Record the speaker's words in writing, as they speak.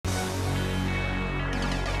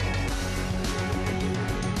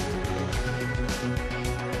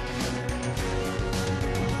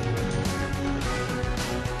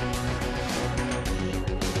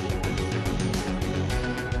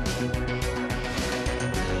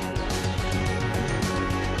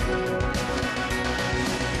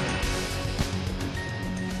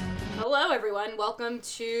everyone. Welcome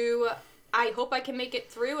to I Hope I Can Make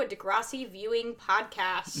It Through, a Degrassi viewing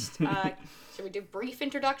podcast. Should we do brief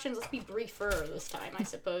introductions? Let's be briefer this time, I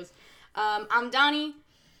suppose. I'm Donnie.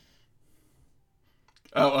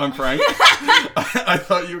 Oh, I'm Frank. I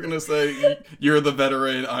thought you were going to say, you're the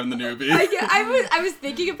veteran, I'm the newbie. I was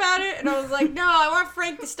thinking about it, and I was like, no, I want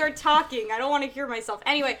Frank to start talking. I don't want to hear myself.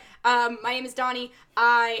 Anyway, my name is Donnie.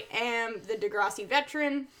 I am the Degrassi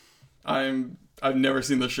veteran. I've never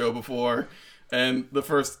seen the show before, and the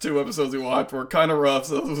first 2 episodes we watched were kind of rough,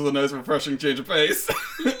 so this was a nice, refreshing change of pace.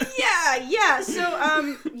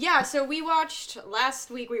 So we watched, last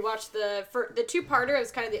week we watched the 2-parter. It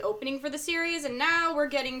was kind of the opening for the series, and now we're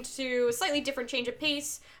getting to a slightly different change of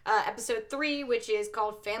pace, episode 3, which is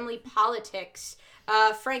called Family Politics.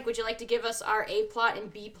 Frank, would you like to give us our A plot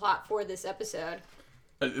and B plot for this episode?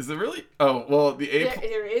 Is it really? Oh, well, the A plot...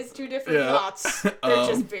 There is 2 different plots. They're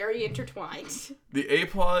just very intertwined. The A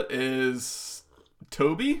plot is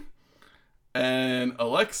Toby and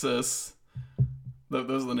Alexis.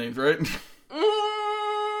 Those are the names, right?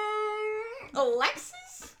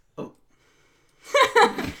 Alexis? Oh.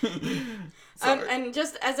 And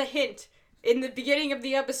just as a hint, in the beginning of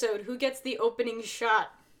the episode, who gets the opening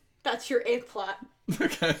shot? That's your A plot.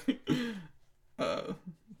 Okay.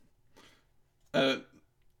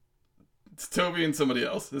 It's Toby and somebody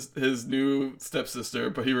else. His new stepsister,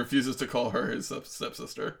 but he refuses to call her his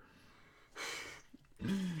stepsister. You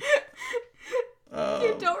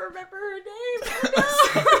don't remember her name?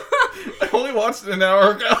 Oh, no. I only watched it an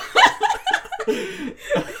hour ago.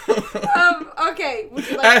 Okay. Would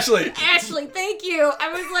you like... Ashley, thank you.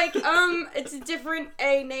 I was like, it's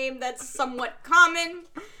a name that's somewhat common.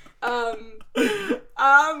 I'm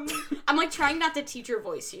like trying not to teacher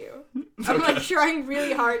voice you. I'm like trying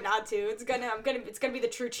really hard not to. It's gonna be the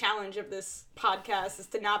true challenge of this podcast is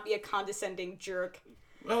to not be a condescending jerk.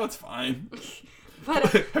 Well, it's fine.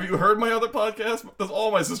 But have you heard my other podcast? That's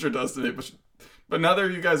all my sister does today, but neither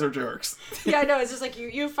of you guys are jerks. Yeah, no, it's just like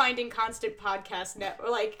you finding constant podcast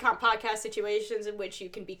podcast situations in which you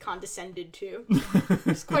can be condescended to.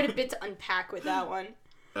 There's quite a bit to unpack with that one.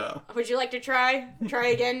 Yeah. Would you like to try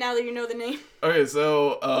again now that you know the name? Okay,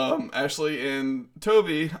 so Ashley and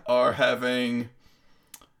Toby are having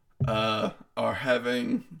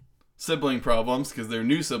sibling problems because they're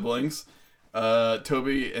new siblings.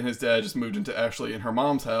 Toby and his dad just moved into Ashley and her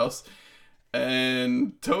mom's house,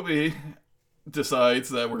 and Toby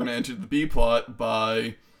decides that we're going to enter the B plot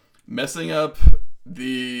by messing up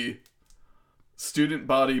the student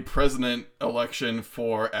body president election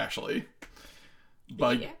for Ashley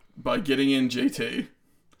by getting in JT.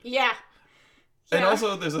 Yeah. And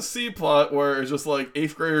also there's a C plot where it's just like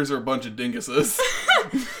 8th graders are a bunch of dinguses.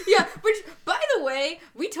 Yeah, which, by the way,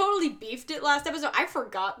 we totally beefed it last episode. I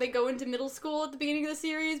forgot they go into middle school at the beginning of the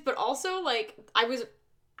series, but also, like,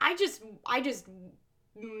 I just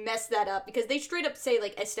messed that up because they straight up say,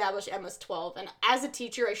 like, establish Emma's 12, and as a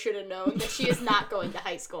teacher, I should have known that she is not going to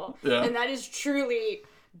high school. Yeah. And that is truly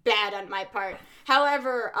bad on my part.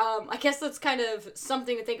 However, I guess that's kind of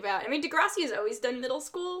something to think about. I mean, Degrassi has always done middle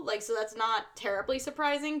school, like, so that's not terribly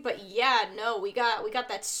surprising, but yeah, no, we got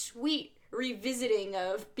that sweet revisiting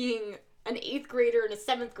of being an 8th grader and a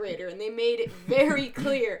 7th grader, and they made it very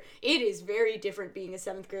clear it is very different being a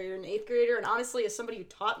 7th grader and an 8th grader, and honestly, as somebody who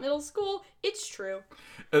taught middle school, it's true.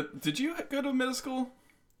 Did you go to middle school?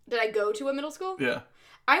 Did I go to a middle school? Yeah.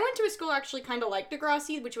 I went to a school actually kind of like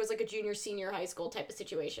Degrassi, which was like a junior-senior high school type of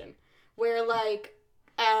situation, where like,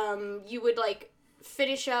 you would like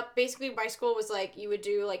finish up, basically my school was like, you would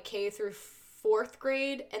do like K through 4th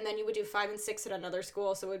grade, and then you would do 5 and 6 at another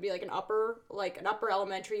school, so it would be like an upper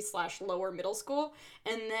elementary / lower middle school,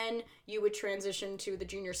 and then you would transition to the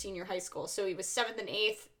junior-senior high school. So it was 7th and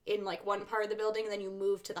 8th in like one part of the building, and then you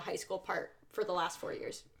moved to the high school part for the last 4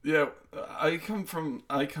 years. Yeah, I come from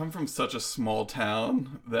such a small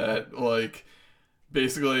town that like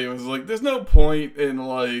basically it was like there's no point in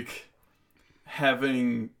like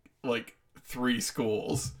having like 3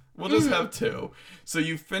 schools. We'll just have 2. So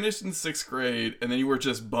you finished in 6th grade, and then you were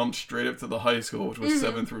just bumped straight up to the high school, which was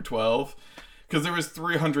 7 through 12, because there was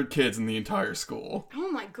 300 kids in the entire school.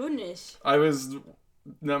 Oh my goodness. I was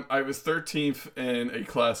 13th in a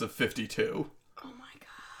class of 52. Oh my god.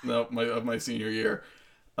 No, of my senior year.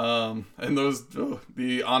 And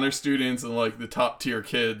the honor students and like the top tier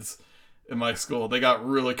kids in my school, they got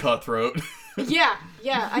really cutthroat. Yeah.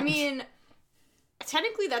 I mean,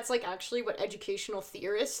 technically that's like actually what educational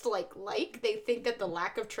theorists like. They think that the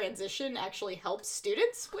lack of transition actually helps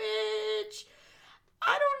students, which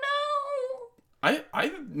I don't know.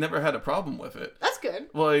 I've never had a problem with it. That's good.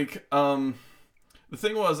 Like, The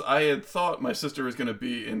thing was, I had thought my sister was going to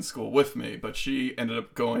be in school with me, but she ended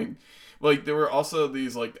up going. Like, there were also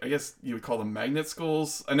these, like, I guess you would call them magnet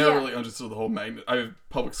schools. I never really understood the whole magnet. I have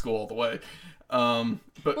public school all the way.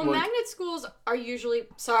 But well, like, magnet schools are usually,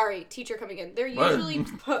 sorry, teacher coming in. They're usually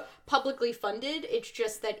publicly funded. It's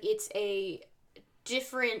just that it's a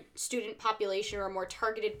different student population or a more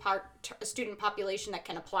targeted student population that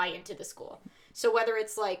can apply into the school. So whether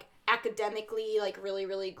it's like academically like really,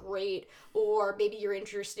 really great, or maybe you're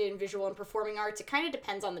interested in visual and performing arts, it kind of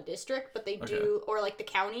depends on the district, but they do, or like the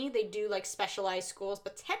county, they do like specialized schools,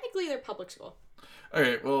 but technically they're public school.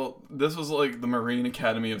 Okay, well, this was like the Marine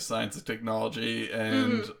Academy of Science and Technology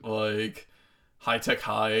and like High Tech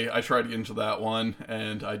High. I tried to get into that one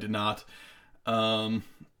and I did not.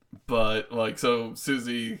 But like, so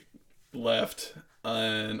Susie left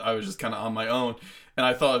and I was just kind of on my own. And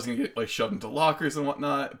I thought I was going to get like shoved into lockers and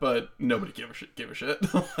whatnot, but nobody gave a shit.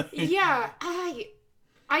 Yeah,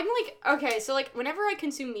 I'm like, okay, so like whenever I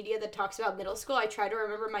consume media that talks about middle school, I try to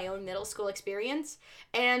remember my own middle school experience.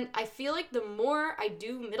 And I feel like the more I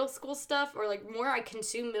do middle school stuff, or like more I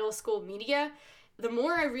consume middle school media, the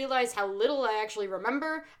more I realize how little I actually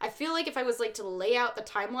remember. I feel like if I was like to lay out the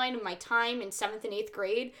timeline of my time in 7th and 8th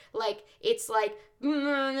grade, like it's like,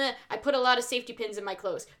 I put a lot of safety pins in my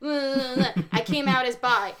clothes. I came out as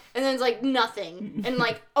bi. And then it's like nothing. And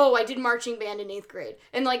like, oh, I did marching band in 8th grade.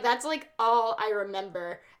 And like, that's like all I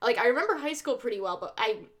remember. Like, I remember high school pretty well, but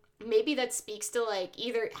maybe that speaks to like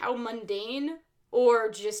either how mundane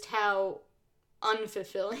or just how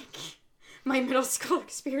unfulfilling my middle school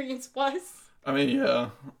experience was. I mean,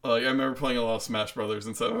 yeah. Like, I remember playing a lot of Smash Brothers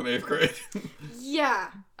in 7th and 8th grade. Yeah.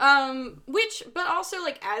 But also,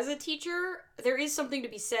 like, as a teacher, there is something to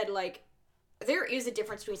be said, like, there is a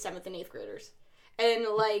difference between 7th and 8th graders. And,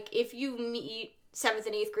 like, if you meet 7th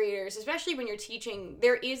and 8th graders, especially when you're teaching,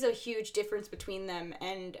 there is a huge difference between them.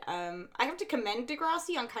 And, I have to commend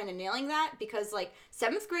Degrassi on kind of nailing that, because, like,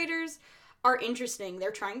 7th graders are interesting. They're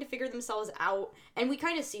trying to figure themselves out, and we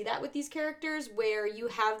kind of see that with these characters, where you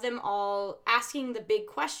have them all asking the big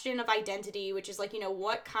question of identity, which is like, you know,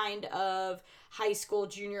 what kind of high school,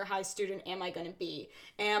 junior high student am I going to be?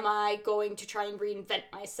 Am I going to try and reinvent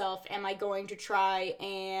myself? Am I going to try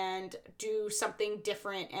and do something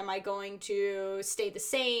different? Am I going to stay the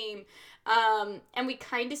same? And we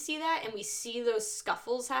kind of see that, and we see those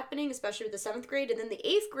scuffles happening, especially with the 7th grade, and then the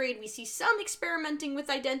 8th grade, we see some experimenting with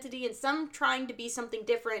identity and some trying to be something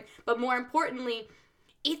different, but more importantly,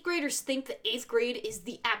 8th graders think that 8th grade is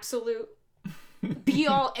the absolute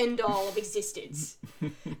be-all, end-all of existence.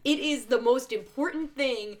 It is the most important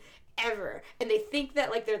thing ever, and they think that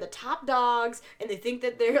like they're the top dogs, and they think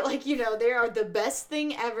that they're like, you know, they are the best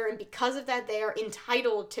thing ever, and because of that they are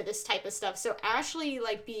entitled to this type of stuff. So Ashley,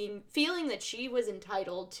 like, feeling that she was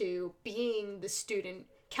entitled to being the student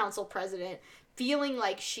council president, feeling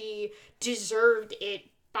like she deserved it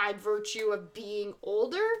by virtue of being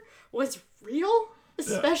older, was real.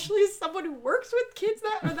 Especially as someone who works with kids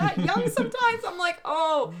that are that young sometimes. I'm like,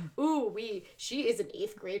 oh, ooh, she is an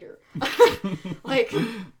 8th grader. Like,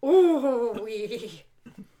 ooh,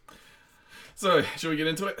 So, should we get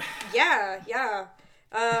into it? Yeah.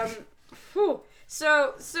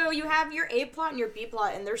 So you have your A plot and your B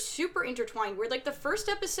plot, and they're super intertwined. Where, like, the first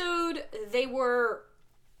episode, they were,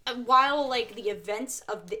 while, like, the events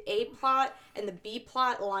of the A plot and the B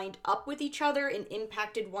plot lined up with each other and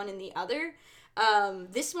impacted one and the other,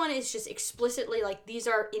 this one is just explicitly like these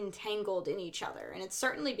are entangled in each other, and it's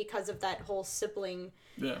certainly because of that whole sibling.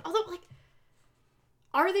 Yeah. Although, like,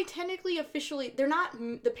 are they technically officially? They're not.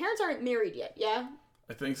 The parents aren't married yet. Yeah.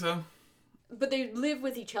 I think so. But they live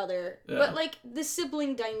with each other. Yeah. But like the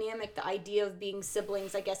sibling dynamic, the idea of being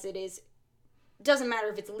siblings, I guess it is. Doesn't matter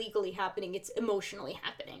if it's legally happening; it's emotionally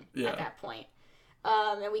happening at that point.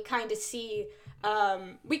 And we kind of see.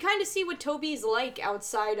 What Toby's like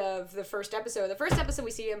outside of the first episode. The first episode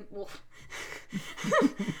we see him. Well,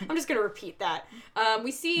 I'm just gonna repeat that.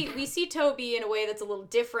 We see Toby in a way that's a little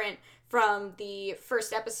different from the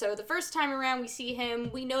first episode. The first time around we see him,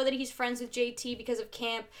 we know that he's friends with JT because of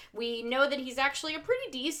camp. We know that he's actually a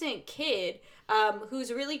pretty decent kid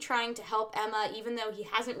who's really trying to help Emma, even though he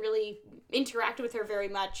hasn't really interacted with her very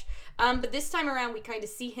much. But this time around we kind of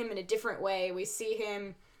see him in a different way. We see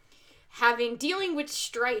him dealing with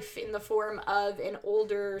strife in the form of an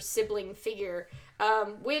older sibling figure,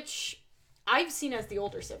 which I've seen as the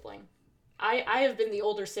older sibling. I have been the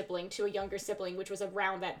older sibling to a younger sibling, which was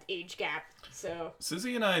around that age gap. So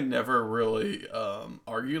Susie and I never really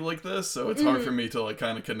argued like this, so it's hard for me to like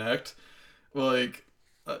kind of connect. Like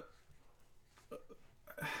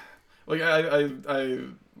I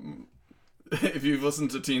if you've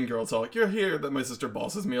listened to Teen Girl Talk, you'll hear that my sister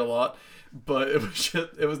bosses me a lot. But it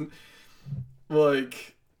was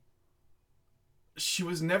like, she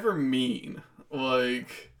was never mean.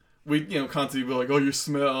 Like, we, constantly be like, oh, you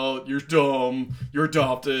smell, you're dumb, you're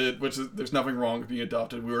adopted, which is, there's nothing wrong with being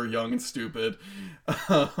adopted. We were young and stupid.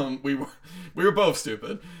 We were both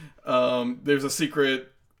stupid. There's a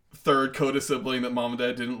secret third coda sibling that mom and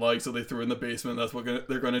dad didn't like, so they threw in the basement. That's what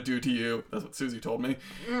they're going to do to you. That's what Susie told me.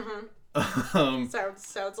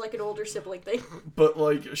 Sounds like an older sibling thing. But,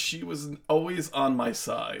 like, she was always on my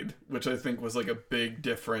side, which I think was, like, a big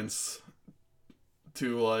difference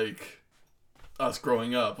to, like, us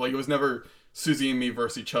growing up. Like, it was never Susie and me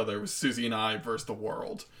versus each other. It was Susie and I versus the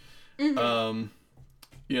world. Because,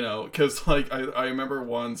 like, I remember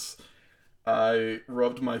once I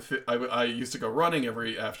rubbed my I used to go running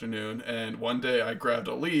every afternoon, and one day I grabbed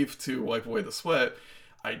a leaf to wipe away the sweat.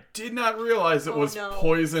 I did not realize it was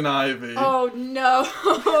poison ivy. Oh,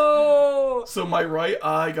 no. So my right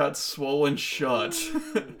eye got swollen shut.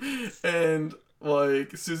 And,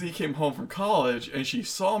 like, Susie came home from college, and she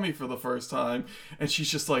saw me for the first time, and she's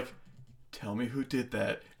just like, tell me who did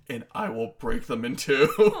that, and I will break them in two.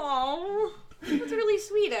 Aww. That's really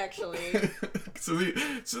sweet, actually. Susie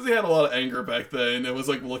had a lot of anger back then, and was,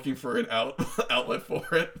 like, looking for an outlet for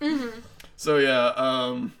it. So,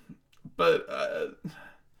 yeah,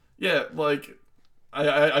 yeah, like,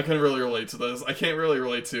 I can really relate to this. I can't really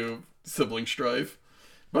relate to sibling strife.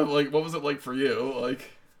 But, like, what was it like for you?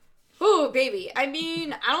 Like... Ooh, baby. I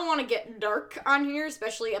mean, I don't want to get dark on here,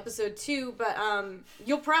 especially episode 2, but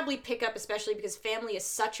you'll probably pick up, especially because family is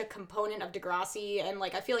such a component of Degrassi, and,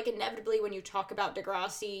 like, I feel like inevitably when you talk about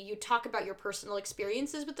Degrassi, you talk about your personal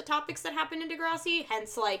experiences with the topics that happen in Degrassi,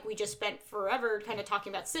 hence, like, we just spent forever kind of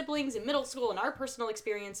talking about siblings in middle school and our personal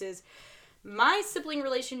experiences. My sibling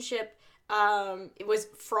relationship, it was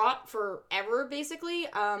fraught forever, basically.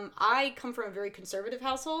 I come from a very conservative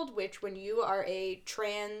household, which when you are a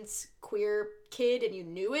trans queer kid and you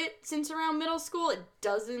knew it since around middle school,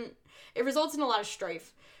 it results in a lot of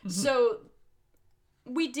strife. So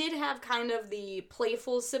we did have kind of the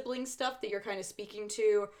playful sibling stuff that you're kind of speaking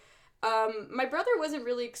to. My brother wasn't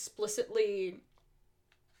really explicitly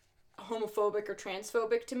homophobic or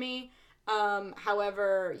transphobic to me.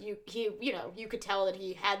 However, you could tell that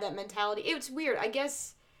he had that mentality. It's weird. I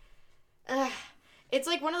guess, it's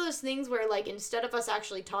like one of those things where, like, instead of us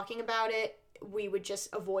actually talking about it, we would just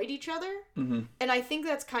avoid each other. And I think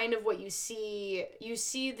that's kind of what you see. You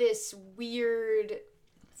see this weird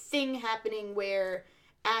thing happening where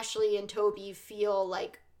Ashley and Toby feel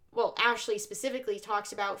like, well, Ashley specifically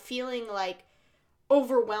talks about feeling like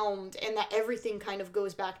overwhelmed, and that everything kind of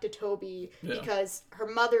goes back to Toby because her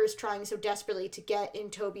mother is trying so desperately to get in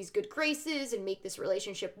Toby's good graces and make this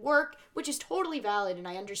relationship work, which is totally valid, and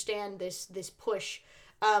I understand this push.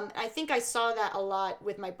 I think I saw that a lot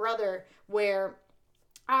with my brother, where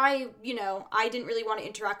I didn't really want to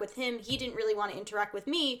interact with him, he didn't really want to interact with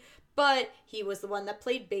me, but he was the one that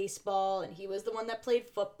played baseball, and he was the one that played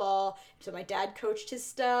football, so my dad coached his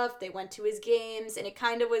stuff, they went to his games, and it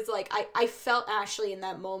kind of was like, I felt Ashley in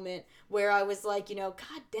that moment, where I was like,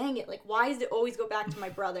 God dang it, like, why does it always go back to my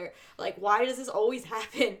brother? Like, why does this always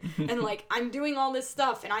happen? And, like, I'm doing all this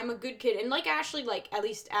stuff, and I'm a good kid, and, like, Ashley, like, at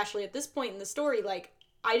least Ashley at this point in the story, like,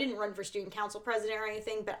 I didn't run for student council president or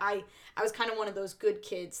anything, but I was kind of one of those good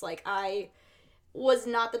kids, like, I was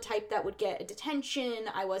not the type that would get a detention.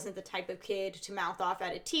 I wasn't the type of kid to mouth off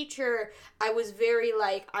at a teacher. I was very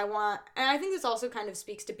like, and I think this also kind of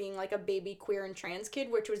speaks to being like a baby queer and trans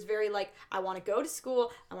kid, which was very like, I want to go to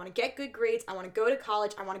school, I want to get good grades, I want to go to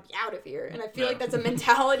college, I want to be out of here. And I feel like that's a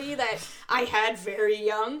mentality that I had very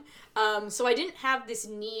young. So I didn't have this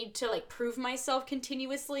need to like prove myself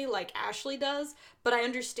continuously like Ashley does, but I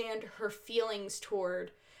understand her feelings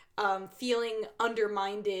toward feeling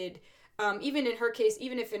undermined. Even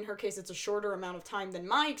if in her case it's a shorter amount of time than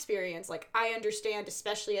my experience, like, I understand,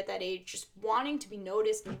 especially at that age, just wanting to be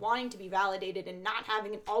noticed and wanting to be validated and not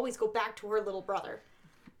having it always go back to her little brother.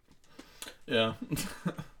 Yeah.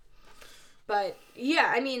 But,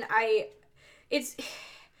 yeah, I mean, it's,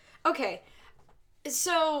 okay,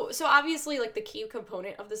 so obviously, like, the key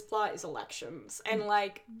component of this plot is elections, and,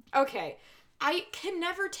 like, okay, I can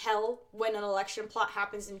never tell when an election plot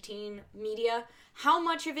happens in teen media how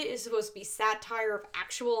much of it is supposed to be satire of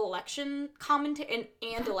actual election commentary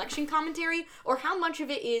and election commentary, or how much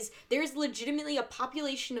of it is there's legitimately a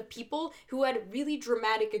population of people who had really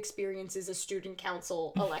dramatic experiences as student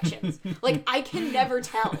council elections. Like, I can never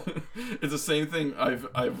tell. It's the same thing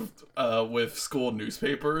I've with school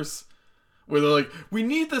newspapers, where they're like, we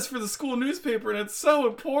need this for the school newspaper and it's so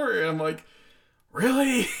important. I'm like,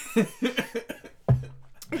 Really?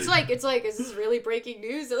 It's like, is this really breaking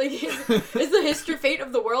news? Like, is the history fate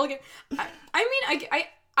of the world?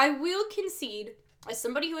 I will concede, as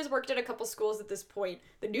somebody who has worked at a couple schools at this point,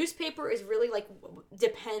 the newspaper is really, like,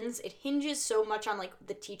 depends. It hinges so much on, like,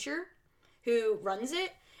 the teacher who runs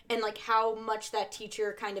it and, like, how much that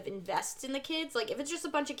teacher kind of invests in the kids. Like, if it's just a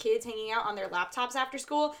bunch of kids hanging out on their laptops after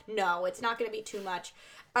school, no, it's not going to be too much.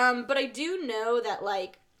 But I do know that,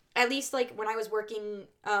 like, at least, like, when I was working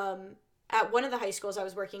at one of the high schools I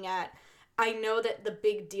was working at, I know that the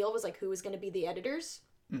big deal was, like, who was going to be the editors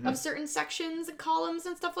of certain sections and columns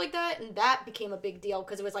and stuff like that, and that became a big deal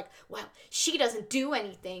because it was like, well, she doesn't do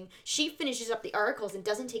anything. She finishes up the articles and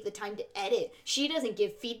doesn't take the time to edit. She doesn't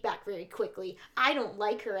give feedback very quickly. I don't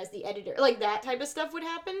like her as the editor. Like, that type of stuff would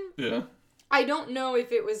happen. Yeah. I don't know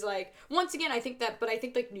if it was, like, once again, I think,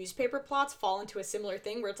 like, newspaper plots fall into a similar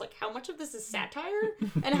thing where it's like, how much of this is satire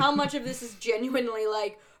and how much of this is genuinely,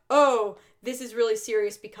 like, oh, this is really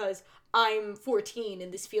serious because I'm 14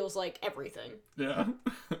 and this feels like everything. Yeah.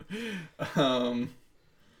 But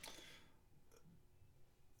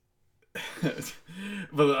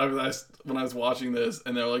when I was watching this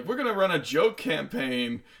and they're like, we're going to run a joke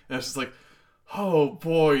campaign, and I was just like, oh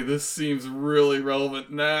boy, this seems really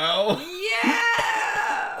relevant now. Yeah,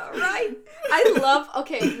 right. I love,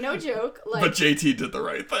 okay, no joke. Like, but JT did the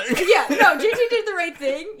right thing. Yeah, no, JT did the right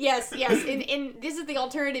thing. Yes. In this is the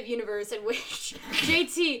alternative universe in which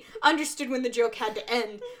JT understood when the joke had to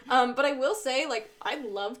end. But I will say, like, I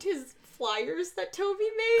loved his flyers that Toby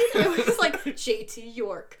made. It was like, JT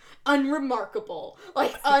York, unremarkable,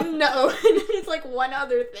 like, unknown. It's like one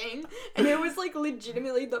other thing. And it was, like,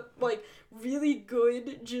 legitimately the, like, really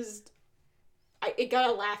good, just, it got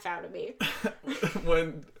a laugh out of me.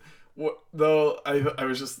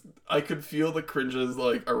 I could feel the cringes,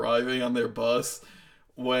 like, arriving on their bus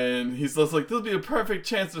when he's just like, this will be a perfect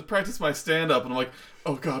chance to practice my stand-up, and I'm like,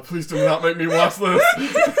 oh god, please do not make me watch this.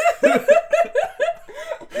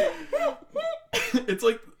 It's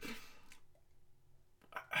like,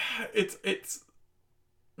 it's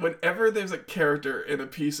whenever there's a character in a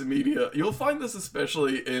piece of media, you'll find this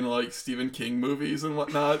especially in, like, Stephen King movies and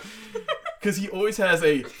whatnot, because he always has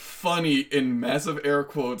a funny, in massive air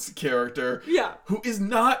quotes, character who is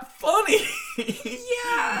not funny.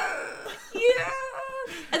 Yeah.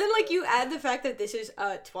 And then, like, you add the fact that this is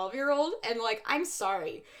a 12-year-old, and, like, I'm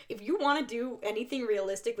sorry. If you want to do anything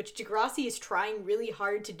realistic, which Degrassi is trying really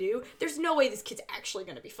hard to do, there's no way this kid's actually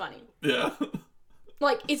going to be funny. Yeah.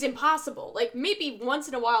 Like, it's impossible. Like, maybe once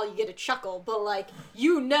in a while you get a chuckle, but, like,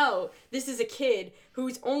 you know this is a kid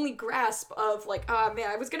whose only grasp of, like, man,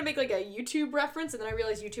 I was gonna make, like, a YouTube reference, and then I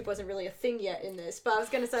realized YouTube wasn't really a thing yet in this, but I was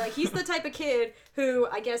gonna say, like, he's the type of kid who,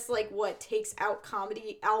 I guess, like, takes out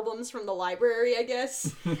comedy albums from the library, I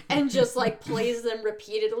guess, and just, like, plays them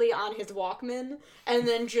repeatedly on his Walkman, and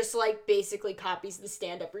then just, like, basically copies the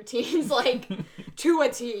stand-up routines, like, to a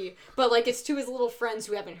T, but, like, it's to his little friends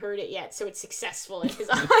who haven't heard it yet, so it's successful in his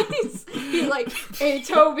eyes. He's like, hey,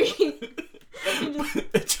 Toby.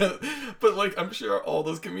 But, like, I'm sure all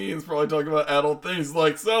those comedians probably talk about adult things,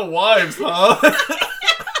 like, so, wives, huh?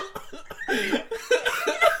 And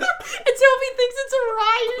Toby thinks it's a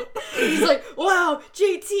riot. He's like, wow,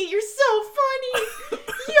 JT, you're so funny.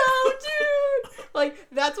 Yo, dude. Like,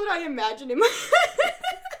 that's what I imagine in my...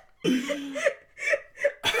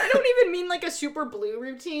 I don't even mean, like, a Super Blue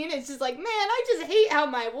routine. It's just like, man, I just hate how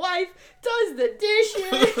my wife does the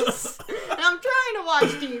dishes. And I'm trying to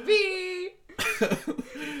watch TV.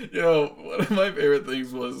 Yo, one of my favorite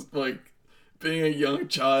things was, like, being a young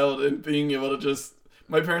child and being able to just...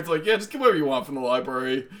 My parents were like, yeah, just get whatever you want from the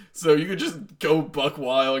library. So you could just go buck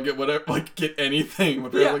wild and get whatever, like, get anything. My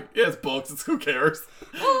parents were like, yeah, it's books, who cares?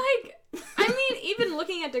 Well, like, I mean, even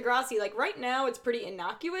looking at Degrassi, like, right now it's pretty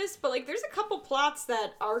innocuous, but, like, there's a couple plots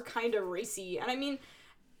that are kind of racy. And I mean,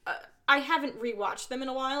 I haven't rewatched them in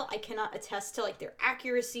a while. I cannot attest to, like, their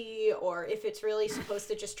accuracy or if it's really supposed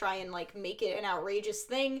to just try and, like, make it an outrageous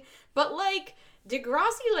thing. But, like,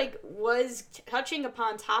 Degrassi, like, was touching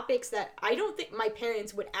upon topics that I don't think my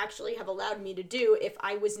parents would actually have allowed me to do if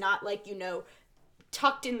I was not, like, you know,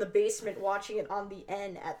 tucked in the basement watching it on the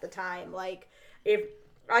N at the time. Like, if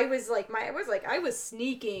I was, like, I was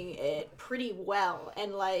sneaking it pretty well.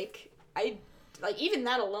 And, like, even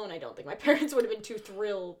that alone, I don't think my parents would have been too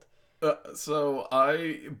thrilled. So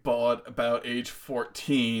I bought about age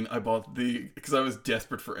 14. I bought because I was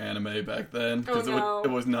desperate for anime back then because it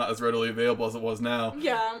was not as readily available as it was now.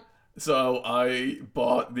 Yeah. So I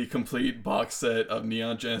bought the complete box set of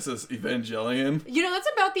Neon Genesis Evangelion. You know, that's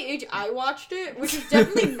about the age I watched it, which is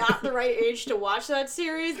definitely not the right age to watch that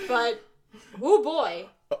series, but oh boy.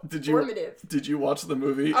 Formative. Did you watch the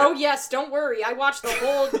movie? Oh yes, don't worry. I watched the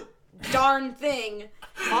whole darn thing.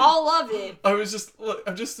 All of it. I'm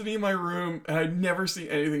just sitting in my room, and I'd never seen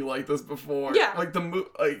anything like this before. Yeah. Like,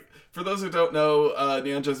 for those who don't know,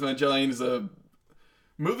 Neon Genesis Evangelion is a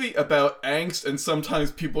movie about angst, and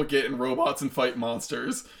sometimes people get in robots and fight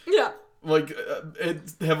monsters. Yeah. Like,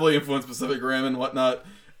 it's heavily influenced Pacific Rim and whatnot.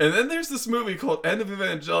 And then there's this movie called End of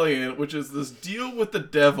Evangelion, which is this deal with the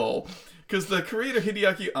devil. Because the creator,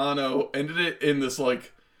 Hideaki Anno, ended it in this,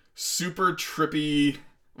 like, super trippy,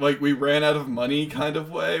 like, we ran out of money kind of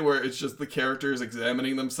way, where it's just the characters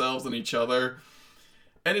examining themselves and each other.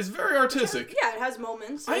 And it's very artistic. Yeah, it has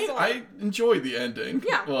moments. I enjoyed the ending.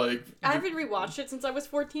 Yeah. Like, I haven't rewatched it since I was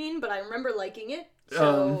 14, but I remember liking it.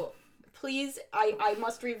 So, please, I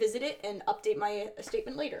must revisit it and update my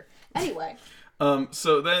statement later. Anyway.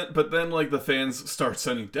 But then, like, the fans start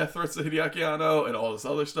sending death threats to Hideaki Anno and all this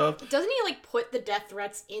other stuff. Doesn't he, like, put the death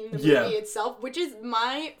threats in the movie itself? Which is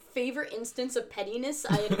my favorite instance of pettiness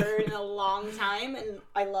I had heard in a long time, and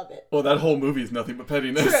I love it. Well, that whole movie is nothing but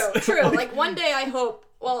pettiness. True. Like, one day I hope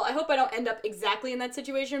I don't end up exactly in that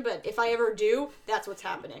situation, but if I ever do, that's what's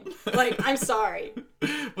happening. Like, I'm sorry.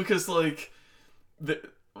 Because, like,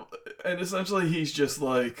 and essentially he's just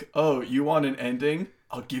like, oh, you want an ending?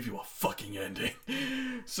 I'll give you a fucking ending.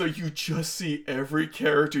 So you just see every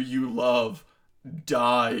character you love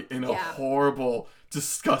die in a horrible,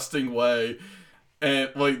 disgusting way.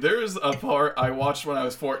 And, like, there's a part I watched when I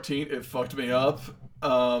was 14. It fucked me up.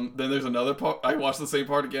 Then there's another part. I watched the same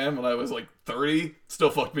part again when I was, like, 30. Still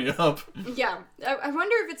fucked me up. Yeah. I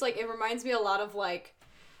wonder if it's, like, it reminds me a lot of, like,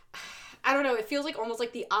 I don't know, it feels like almost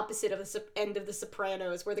like the opposite of the end of The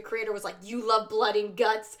Sopranos, where the creator was like, you love blood and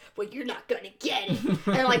guts, well, you're not gonna get it.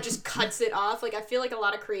 And, like, just cuts it off. Like, I feel like a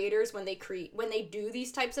lot of creators, when they do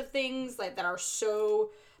these types of things, like, that are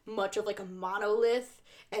so much of, like, a monolith,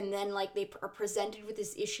 and then, like, they are presented with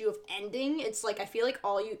this issue of ending, it's like, I feel like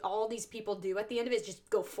all these people do at the end of it is just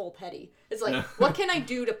go full petty. It's like, what can I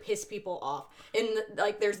do to piss people off? And,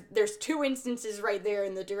 like, there's two instances right there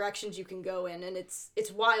in the directions you can go in, and it's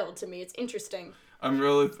wild to me. It's interesting. I'm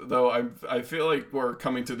really, though, I feel like we're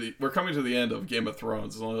coming to the end of Game of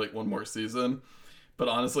Thrones. There's only, like, one more season. But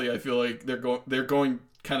honestly, I feel like they're going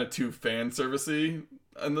kind of too fan servicey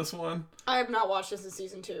in this one. I have not watched this in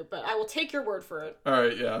season 2, but I will take your word for it. All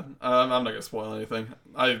right, yeah. I'm not gonna spoil anything.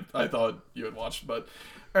 I thought you had watched, but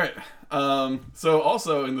all right. So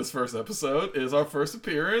also in this first episode is our first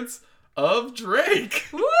appearance of Drake.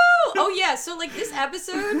 Woo! Oh yeah, so like this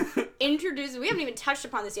episode introduces, we haven't even touched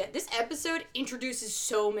upon this yet. This episode introduces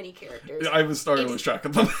so many characters. I was starting to lose track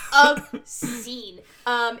of them. Obscene.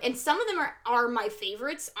 And some of them are my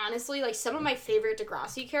favorites, honestly. Like some of my favorite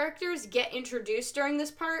Degrassi characters get introduced during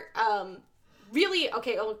this part. Really,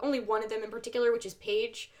 okay, only one of them in particular, which is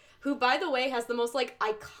Paige, who, by the way, has the most, like,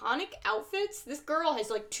 iconic outfits. This girl has,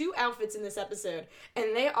 like, 2 outfits in this episode,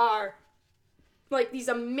 and they are, like, these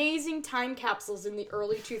amazing time capsules in the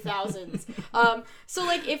early 2000s.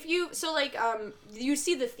 You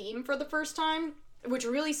see the theme for the first time, which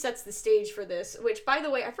really sets the stage for this, which, by the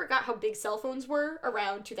way, I forgot how big cell phones were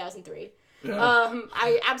around 2003. Yeah.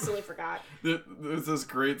 I absolutely forgot. There's this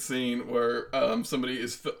great scene where somebody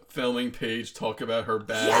is filming Paige talk about her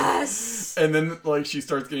bag. Yes! And then, like, she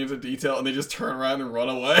starts getting into detail, and they just turn around and run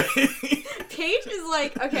away. Paige is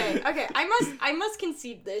like, okay, I must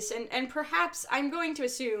concede this, and perhaps I'm going to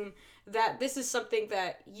assume that this is something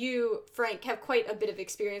that you, Frank, have quite a bit of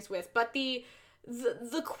experience with, but the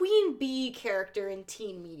queen bee character in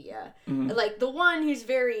teen media, like the one who's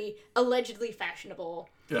very allegedly fashionable,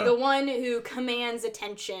 the one who commands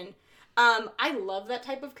attention, I love that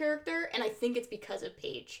type of character, and I think it's because of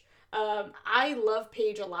Paige. I love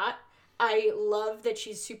Paige a lot. I love that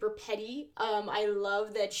she's super petty. I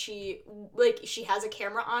love that she has a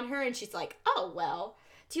camera on her, and she's like, oh, well,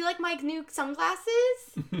 do you like my new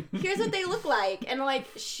sunglasses? Here's what they look like. And, like,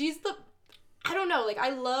 I don't know, like,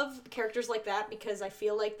 I love characters like that because I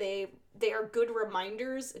feel like they are good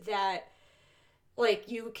reminders that, like,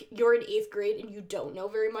 you're in 8th grade and you don't know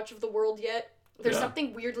very much of the world yet. There's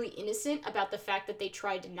something weirdly innocent about the fact that they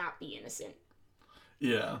tried to not be innocent.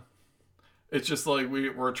 Yeah. It's just, like,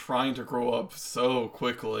 we're trying to grow up so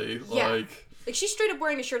quickly. Yeah. Like, she's straight up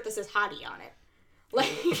wearing a shirt that says Hottie on it.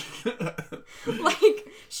 Like,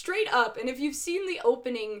 straight up. And if you've seen the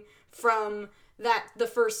opening from the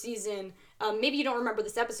first season, maybe you don't remember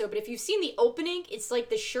this episode, but if you've seen the opening, it's like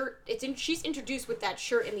the shirt, she's introduced with that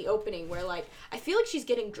shirt in the opening where, like, I feel like she's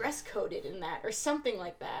getting dress coded in that or something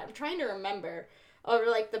like that. I'm trying to remember. Or,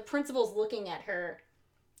 like, the principal's looking at her.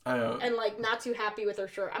 and like not too happy with her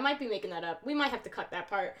shirt. I might be making that up. We might have to cut that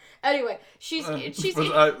part. Anyway, she's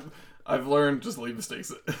I've learned just leave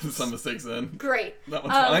some mistakes in. Great. That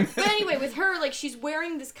one's fine. But anyway, with her, like, she's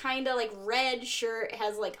wearing this kind of, like, red shirt. It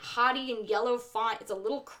has, like, hottie and yellow font. It's a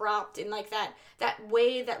little cropped in, like, that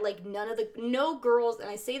way that, like, no girls, and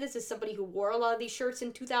I say this as somebody who wore a lot of these shirts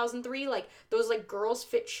in 2003, like, those, like, girls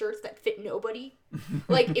fit shirts that fit nobody.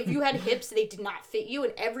 Like, if you had hips, they did not fit you,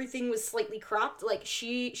 and everything was slightly cropped. Like,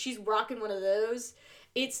 she's rocking one of those.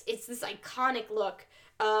 It's this iconic look.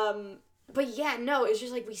 But yeah, no, it's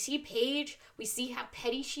just like we see Paige, we see how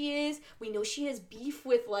petty she is, we know she has beef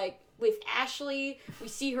with Ashley, we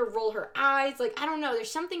see her roll her eyes, like, I don't know, there's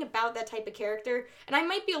something about that type of character, and I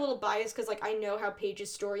might be a little biased because, like, I know how Paige's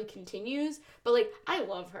story continues, but, like, I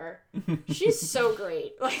love her. She's so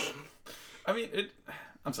great. Like, I mean,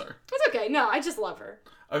 I'm sorry. It's okay, no, I just love her.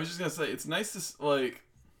 I was just gonna say, it's nice to, like,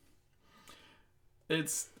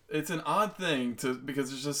 it's an odd thing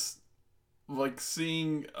because it's just, like,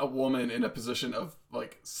 seeing a woman in a position of,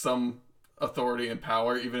 like, some authority and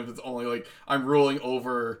power, even if it's only, like, I'm ruling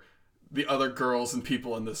over the other girls and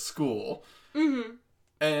people in this school. Mm-hmm.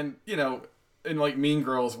 And, you know, in, like, Mean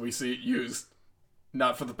Girls, we see it used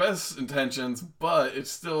not for the best intentions, but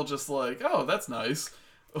it's still just like, oh, that's nice.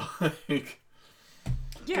 Like,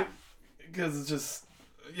 yeah. Because it's just,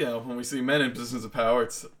 you know, when we see men in positions of power,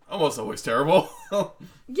 it's almost always terrible.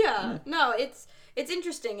 Yeah, no, it's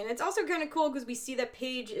interesting, and it's also kind of cool because we see that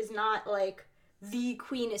Paige is not, like, the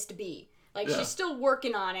queenest bee. Like, she's still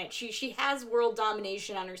working on it. She has world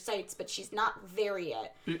domination on her sights, but she's not there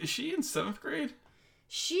yet. Is she in 7th grade?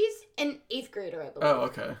 She's an 8th grader, I believe. Oh,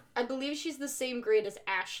 okay. I believe she's the same grade as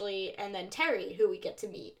Ashley, and then Terry, who we get to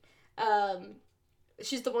meet.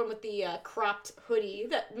 She's the one with the cropped hoodie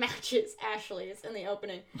that matches Ashley's in the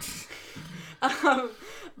opening.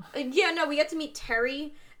 Yeah, no, we get to meet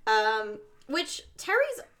Terry, which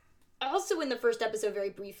Terry's also in the first episode very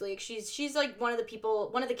briefly. She's like one of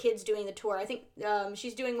the kids doing the tour. I think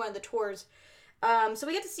she's doing one of the tours. So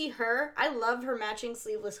we get to see her. I love her matching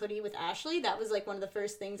sleeveless hoodie with Ashley. That was like one of the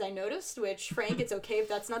first things I noticed, which, Frank, it's okay if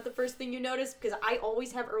that's not the first thing you notice, because I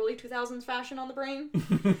always have early 2000s fashion on the brain.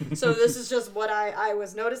 So this is just what I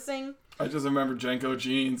was noticing. I just remember Jenko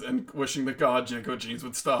jeans and wishing to God Jenko jeans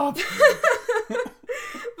would stop.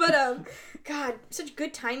 But, God, such a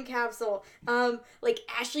good time capsule. Like,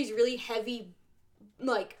 Ashley's really heavy,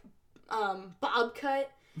 like, bob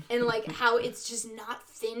cut, and, like, how it's just not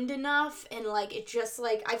thinned enough, and, like, it just,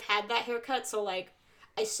 like, I've had that haircut, so, like,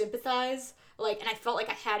 I sympathize, like, and I felt like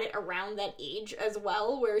I had it around that age as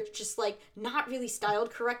well, where it's just, like, not really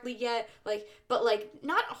styled correctly yet, like, but, like,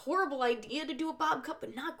 not a horrible idea to do a bob cut,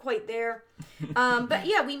 but not quite there. But,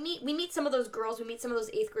 yeah, we meet some of those girls, we meet some of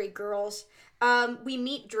those 8th grade girls. We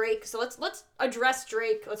meet Drake, so let's address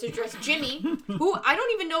Drake. Let's address Jimmy, who I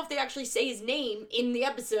don't even know if they actually say his name in the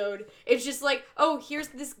episode. It's just like, oh, here's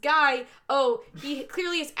this guy. Oh, he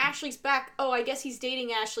clearly is Ashley's back. Oh, I guess he's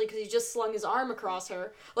dating Ashley because he just slung his arm across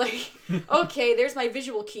her. Like, okay, there's my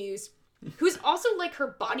visual cues. Who's also, like,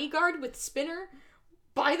 her bodyguard with Spinner,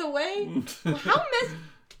 by the way. How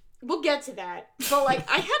We'll get to that. But, like,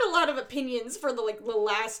 I had a lot of opinions for the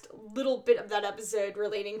last little bit of that episode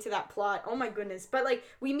relating to that plot. Oh my goodness. But, like,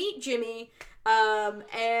 we meet Jimmy, and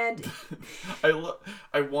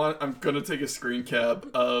I'm gonna take a screen cap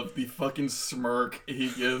of the fucking smirk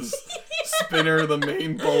he gives Spinner, the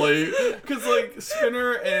main bully. Cause, like,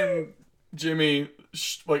 Spinner and Jimmy,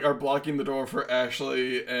 like, are blocking the door for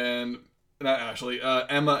Ashley and, not Ashley,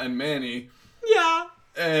 Emma and Manny. Yeah.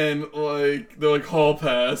 And, like, they're like, hall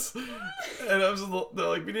pass. And they're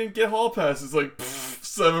like, we didn't get hall pass. It's like,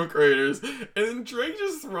 7th graders. And then Drake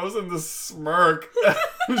just throws in this smirk.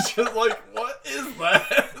 I'm just like, what is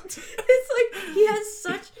that? It's like, he has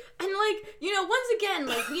such, and like, you know, once again,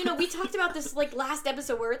 like, you know, we talked about this, like, last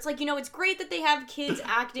episode where it's like, you know, it's great that they have kids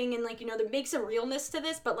acting and, like, you know, there makes some realness to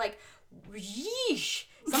this, but, like, yeesh.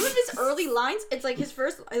 Some of his early lines, it's like his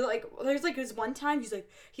first, like, there's like his one time,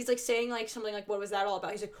 he's like saying like something like, what was that all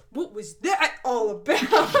about? He's like, what was that all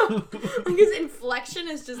about? Like, his inflection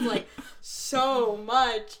is just like so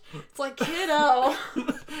much. It's like, kiddo.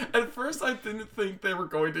 At first I didn't think they were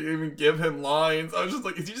going to even give him lines. I was just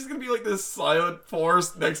like, is he just gonna be like this silent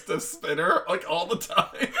force next to Spinner like all the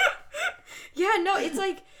time? Yeah, no, it's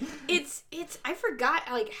like, it's I forgot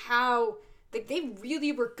like how, like, they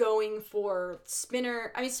really were going for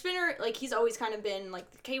Spinner. I mean, Spinner, like, he's always kind of been, like,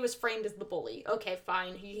 he was framed as the bully. Okay,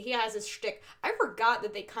 fine. He has his shtick. I forgot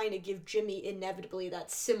that they kind of give Jimmy inevitably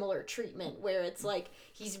that similar treatment where it's, like,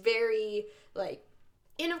 he's very, like...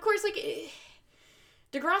 And, of course, like,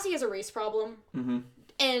 Degrassi has a race problem. Mm-hmm.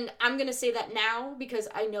 And I'm going to say that now because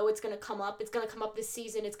I know it's going to come up. It's going to come up this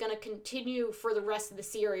season. It's going to continue for the rest of the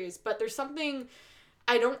series. But there's something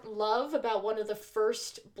I don't love about one of the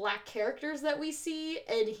first black characters that we see.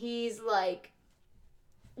 And he's like,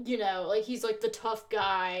 you know, like he's like the tough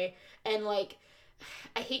guy. And like,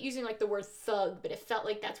 I hate using like the word thug, but it felt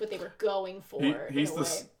like that's what they were going for. He's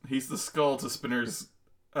the skull to Spinner's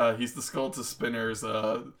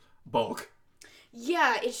Bulk.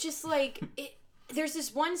 Yeah, it's just like there's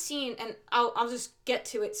this one scene, and I'll just get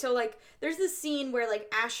to it. So like, there's this scene where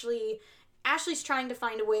like Ashley's trying to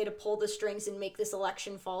find a way to pull the strings and make this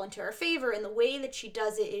election fall into her favor, and the way that she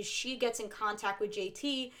does it is she gets in contact with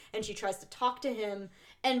JT and she tries to talk to him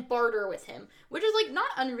and barter with him, which is like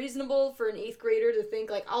not unreasonable for an 8th grader to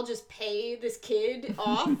think like, I'll just pay this kid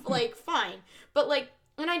off, like fine, but like.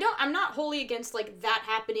 And I'm not wholly against, like, that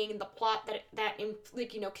happening and the plot that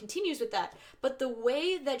like, you know, continues with that. But the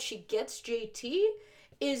way that she gets JT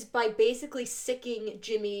is by basically sicking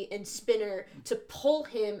Jimmy and Spinner to pull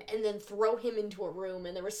him and then throw him into a room.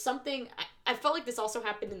 And there was something, I felt like this also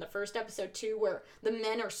happened in the first episode, too, where the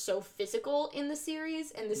men are so physical in the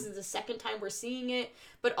series. And this is the second time we're seeing it.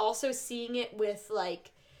 But also seeing it with,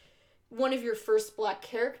 like, one of your first black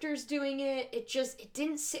characters doing it, it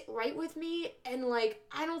didn't sit right with me, and like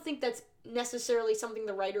I don't think that's necessarily something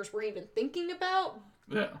the writers were even thinking about.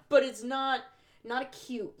 Yeah. But it's not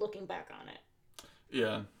cute looking back on it.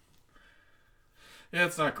 Yeah. Yeah,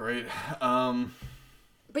 it's not great. But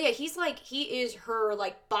yeah, he is her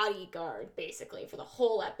like bodyguard basically for the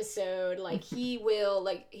whole episode. Like he will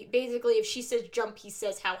basically if she says jump, he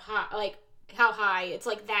says how high. It's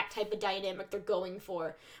like that type of dynamic they're going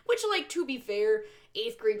for, which like to be fair,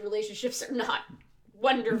 8th grade relationships are not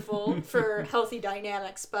wonderful for healthy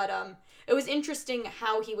dynamics, but it was interesting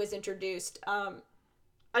how he was introduced.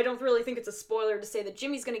 I don't really think it's a spoiler to say that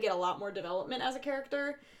Jimmy's going to get a lot more development as a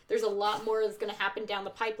character. There's a lot more that's going to happen down the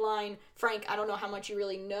pipeline. Frank, I don't know how much you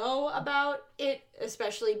really know about it,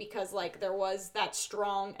 especially because like there was that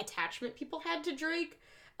strong attachment people had to Drake.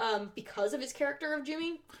 Because of his character of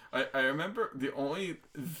Jimmy. I remember the only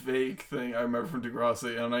vague thing I remember from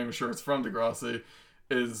Degrassi, and I'm not even sure it's from Degrassi,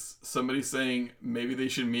 is somebody saying maybe they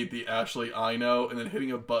should meet the Ashley I know, and then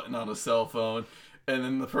hitting a button on a cell phone, and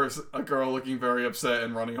then a girl looking very upset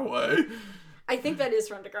and running away. I think that is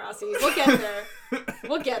from Degrassi.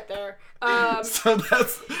 We'll get there. So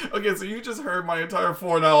that's... Okay, so you just heard my entire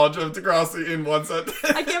foreknowledge of Degrassi in one sentence.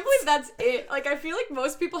 I can't believe that's it. Like, I feel like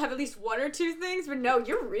most people have at least one or two things, but no,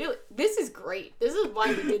 this is great. This is why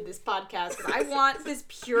we did this podcast. I want this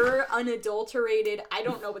pure, unadulterated, I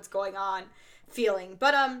don't know what's going on feeling.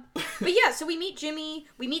 But yeah, so we meet Jimmy,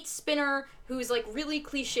 we meet Spinner, who's, like, really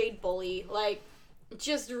cliched bully. Like,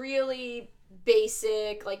 just really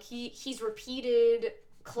basic. Like, he's repeated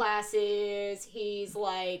classes. He's,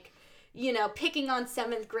 like, you know, picking on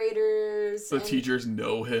 7th graders. The teachers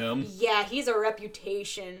know him. Yeah, he's a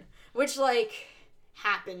reputation, which, like,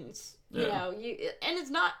 happens. You know, and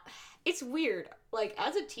it's weird. Like,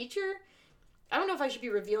 as a teacher, I don't know if I should be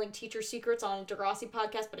revealing teacher secrets on a Degrassi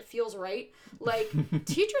podcast, but it feels right. Like,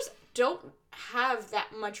 teachers don't have that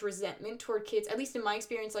much resentment toward kids, at least in my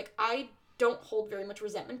experience. Like, I don't hold very much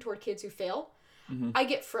resentment toward kids who fail. Mm-hmm. I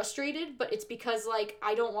get frustrated, but it's because, like,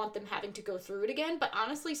 I don't want them having to go through it again. But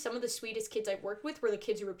honestly, some of the sweetest kids I've worked with were the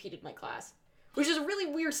kids who repeated my class. Which is a really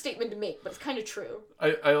weird statement to make, but it's kind of true.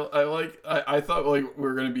 I thought, like, we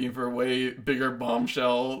were going to be in for a way bigger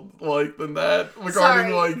bombshell, like, than that.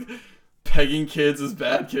 Regarding, like, pegging kids as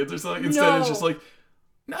bad kids or something. Instead, it's just like,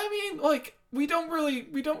 I mean, like, we don't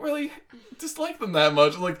really dislike them that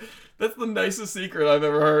much. Like, that's the nicest secret I've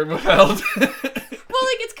ever heard without. Well,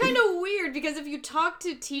 like, it's kind of weird because if you talk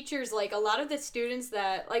to teachers, like, a lot of the students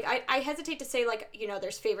that, like, I hesitate to say, like, you know,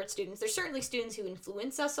 there's favorite students. There's certainly students who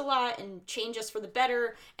influence us a lot and change us for the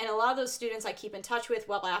better, and a lot of those students I keep in touch with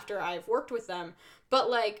well after I've worked with them. But,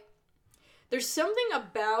 like, there's something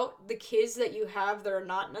about the kids that you have that are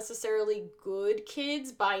not necessarily good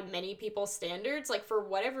kids by many people's standards. Like, for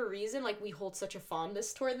whatever reason, like, we hold such a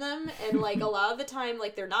fondness toward them. And, like, a lot of the time,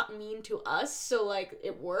 like, they're not mean to us, so, like,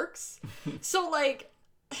 it works. So, like,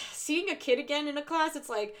 seeing a kid again in a class, it's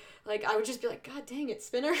like I would just be like, God dang it,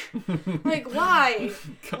 Spinner. Like, why?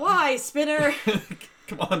 Why, Spinner?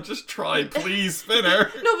 Come on, just try, please,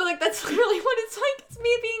 Spinner. No, but, like, that's literally what it's like. It's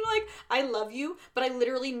me being like, I love you, but I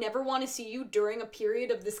literally never want to see you during a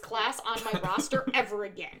period of this class on my roster ever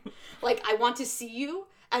again. Like, I want to see you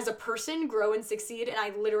as a person grow and succeed, and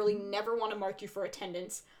I literally never want to mark you for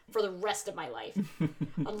attendance for the rest of my life.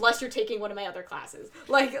 Unless you're taking one of my other classes.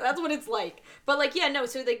 Like, that's what it's like. But, like, yeah, no,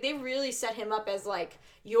 so, like, they really set him up as, like,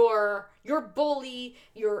 your bully,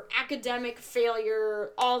 your academic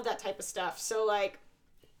failure, all of that type of stuff. So, like,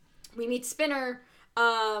 we meet Spinner.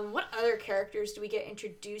 What other characters do we get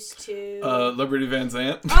introduced to? Liberty Van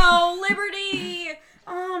Zant. Oh, Liberty!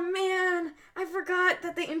 Oh, man. I forgot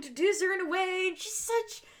that they introduced her in a way. She's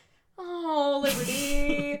such... Oh,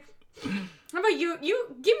 Liberty. How about you?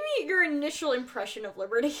 You give me your initial impression of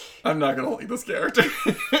Liberty. I'm not gonna like this character.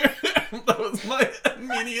 That was my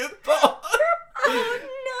immediate thought. Oh,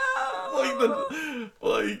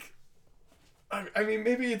 no! I mean,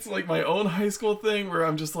 maybe it's like my own high school thing where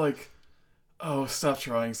I'm just like, oh, stop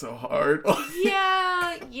trying so hard.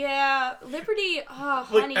 Yeah. Liberty, oh,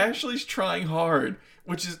 honey. Like, Ashley's trying hard,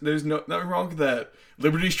 which is, there's nothing wrong with that.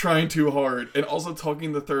 Liberty's trying too hard, and also talking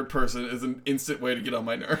in the third person is an instant way to get on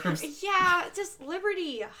my nerves. Yeah, just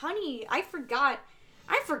Liberty, honey. I forgot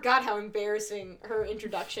how embarrassing her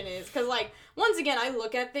introduction is. Because, like, once again, I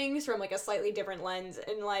look at things from, like, a slightly different lens.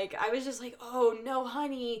 And, like, I was just like, oh, no,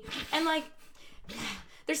 honey. And, like,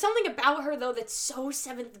 there's something about her, though, that's so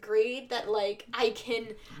 7th grade that, like, I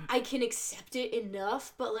can accept it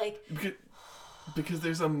enough. But, like... Because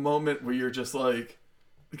there's a moment where you're just like...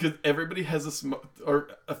 Because everybody has this... Or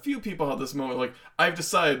a few people have this moment, like, I've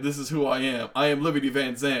decided this is who I am. I am Liberty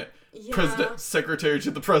Van Zant. Yeah. President, secretary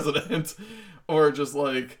to the president. Or just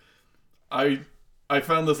like, I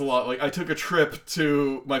found this a lot. Like, my family took a trip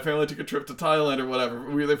to Thailand or whatever.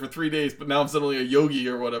 We were there for 3 days, but now I'm suddenly a yogi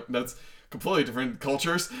or whatever. That's completely different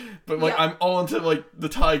cultures. But, like, yeah. I'm all into, like, the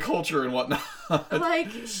Thai culture and whatnot. Like,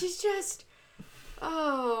 she's just,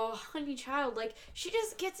 oh, honey child. Like, she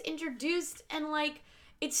just gets introduced and, like,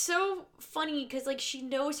 it's so funny because, like, she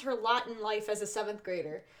knows her lot in life as a 7th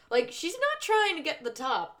grader. Like, she's not trying to get the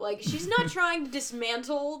top. Like, she's not trying to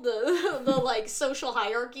dismantle the like, social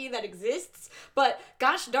hierarchy that exists. But,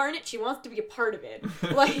 gosh darn it, she wants to be a part of it.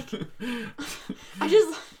 Like,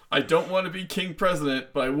 I don't want to be king president,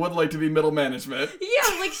 but I would like to be middle management.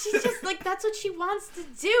 Yeah, like, she's just, like, that's what she wants to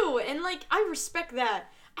do. And, like, I respect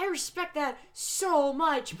that. I respect that so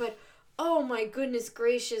much. But, oh my goodness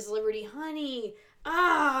gracious, Liberty, honey.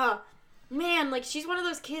 Man, like, she's one of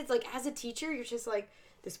those kids, like, as a teacher, you're just like,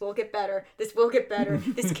 this will get better. This will get better.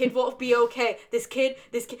 This kid will be okay. This kid.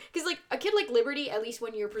 Because, like, a kid like Liberty, at least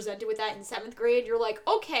when you're presented with that in 7th grade, you're like,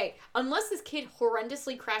 okay, unless this kid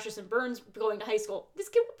horrendously crashes and burns going to high school, this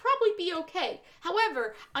kid will probably be okay.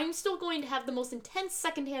 However, I'm still going to have the most intense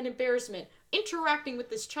secondhand embarrassment interacting with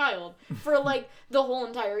this child for, like, the whole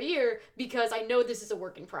entire year because I know this is a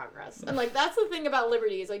work in progress. And, like, that's the thing about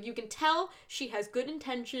Liberty is, like, you can tell she has good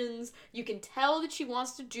intentions. You can tell that she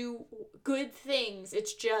wants to do good things.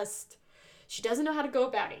 It's just she doesn't know how to go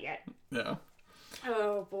about it yet. Yeah.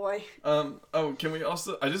 Oh, boy. Can we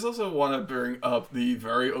also... I just also want to bring up the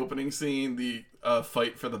very opening scene, the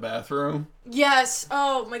fight for the bathroom. Yes.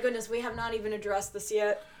 Oh, my goodness. We have not even addressed this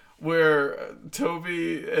yet. Where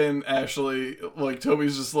Toby and Ashley, like,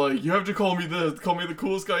 Toby's just like, you have to call me the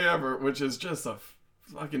coolest guy ever, which is just a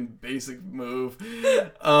fucking basic move.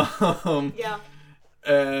 Yeah.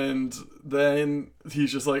 And then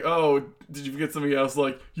he's just like, oh, did you forget something else?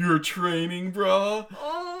 Like, you're training, brah?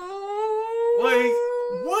 Oh.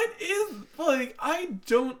 Like, what is, like, I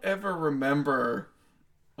don't ever remember,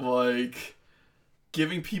 like,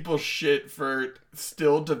 giving people shit for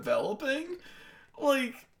still developing.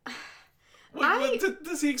 Like...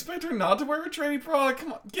 does he expect her not to wear a training bra?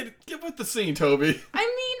 Come on, get with the scene, Toby. I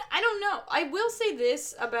mean, I don't know. I will say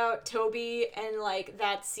this about Toby and, like,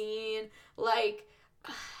 that scene. Like,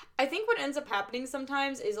 I think what ends up happening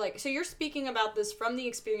sometimes is, like, so you're speaking about this from the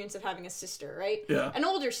experience of having a sister, right? Yeah. An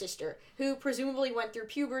older sister who presumably went through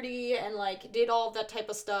puberty and, like, did all of that type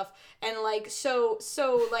of stuff. And, like, so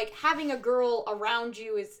like, having a girl around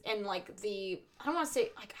you is, and, like, I don't want to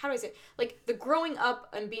say, like, how do I say it? Like, the growing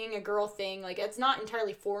up and being a girl thing, like, it's not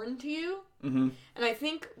entirely foreign to you. Mm-hmm. And I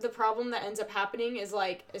think the problem that ends up happening is,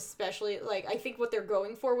 like, especially, like, I think what they're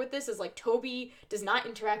going for with this is, like, Toby does not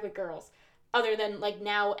interact with girls. Other than, like,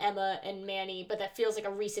 now Emma and Manny, but that feels like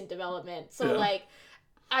a recent development. So, like,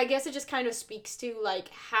 I guess it just kind of speaks to, like,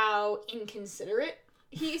 how inconsiderate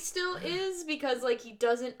he still is, because, like, he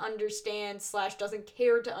doesn't understand / doesn't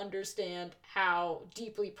care to understand how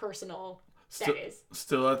deeply personal that is.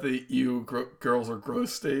 Still at the girls are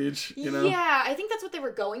gross stage, you know? Yeah, I think that's what they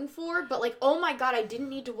were going for, but, like, oh my god, I didn't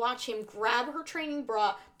need to watch him grab her training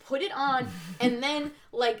bra, put it on, and then,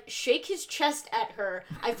 like, shake his chest at her.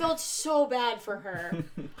 I felt so bad for her.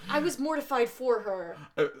 I was mortified for her.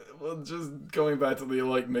 Well, just going back to the,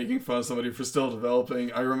 like, making fun of somebody for still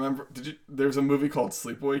developing, I remember, there's a movie called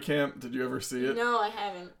Sleepaway Camp. Did you ever see it? No, I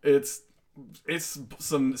haven't. It's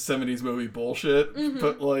some 70s movie bullshit,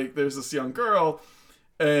 but, like, there's this young girl,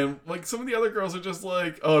 and, like, some of the other girls are just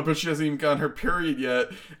like, oh, but she hasn't even gotten her period yet.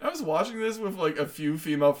 And I was watching this with, like, a few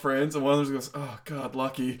female friends, and one of them goes, oh, God,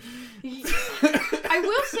 lucky. I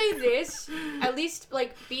will say this, at least,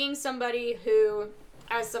 like, being somebody who,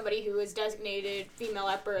 as somebody who is designated female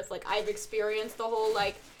at birth, like, I've experienced the whole,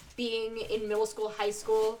 like, being in middle school, high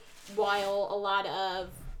school, while a lot of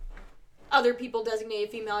other people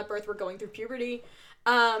designated female at birth were going through puberty.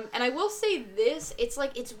 And I will say this, it's,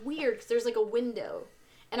 like, it's weird, because there's, like, a window.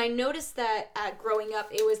 And I noticed that growing up,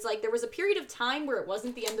 it was, like, there was a period of time where it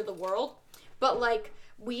wasn't the end of the world, but, like,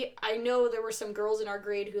 I know there were some girls in our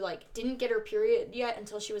grade who, like, didn't get her period yet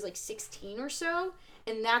until she was, like, 16 or so,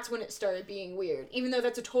 and that's when it started being weird, even though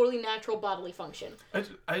that's a totally natural bodily function.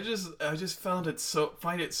 I just find it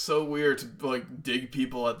so weird to, like, dig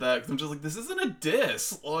people at that, because I'm just like, this isn't a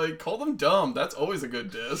diss. Like, call them dumb. That's always a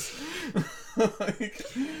good diss. Like...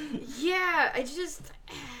 Yeah,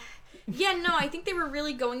 Yeah, no, I think they were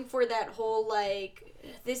really going for that whole, like,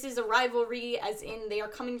 this is a rivalry, as in they are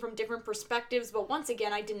coming from different perspectives, but once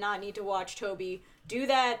again, I did not need to watch Toby do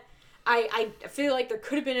that. I feel like there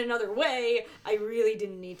could have been another way. I really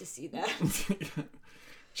didn't need to see that.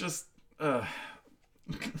 Just, But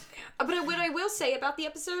what I will say about the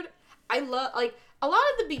episode, I love, like, a lot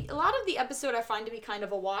of the episode I find to be kind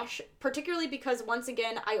of a wash, particularly because, once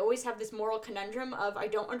again, I always have this moral conundrum of I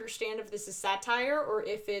don't understand if this is satire or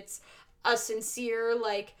if it's a sincere,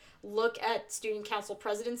 like, look at student council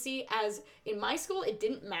presidency, as in my school, it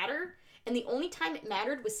didn't matter. And the only time it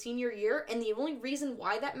mattered was senior year, and the only reason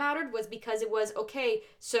why that mattered was because it was, okay,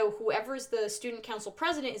 so whoever's the student council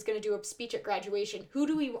president is going to do a speech at graduation. Who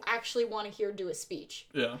do we actually want to hear do a speech?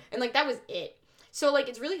 Yeah. And, like, that was it. So, like,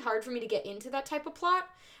 it's really hard for me to get into that type of plot.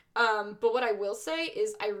 But what I will say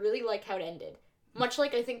is I really like how it ended. Much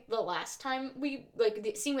like I think the last time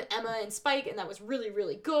the scene with Emma and Spike, and that was really,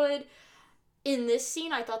 really good. In this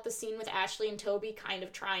scene, I thought the scene with Ashley and Toby kind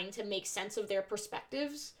of trying to make sense of their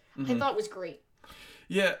perspectives, I thought was great.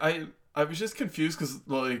 Yeah, I was just confused because,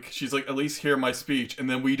 like, she's like, at least hear my speech, and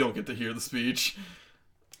then we don't get to hear the speech.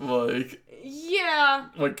 Like... Yeah.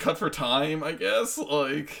 Like, cut for time, I guess?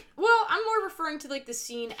 Like... Well, I'm more referring to, like, the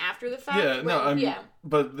scene after the fact. Yeah, no, yeah.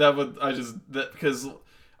 But because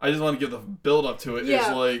I just want to give the build-up to it, is,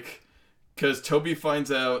 like... Because Toby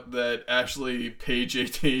finds out that Ashley paid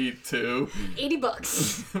JT to...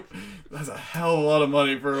 $80. That's a hell of a lot of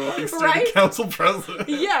money for, like, student council president.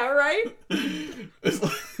 Yeah, right? It's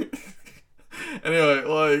like... Anyway,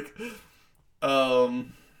 like...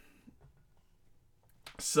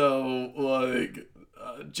 So, like...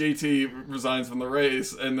 JT resigns from the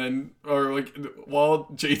race, and then... Or, like, while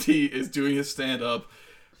JT is doing his stand-up,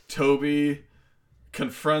 Toby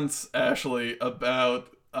confronts Ashley about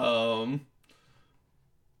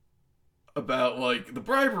like the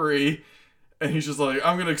bribery, and he's just like,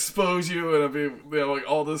 I'm gonna expose you, and I'll be, you know, like,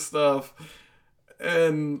 all this stuff,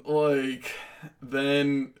 and like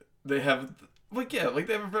then they have they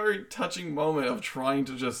have a very touching moment of trying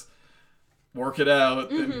to just work it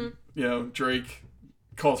out, and, you know, Drake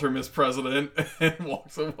calls her Miss President and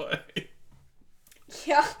walks away.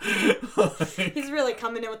 Yeah. He's really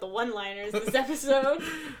coming in with the one-liners this episode.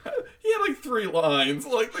 He had, like, 3 lines,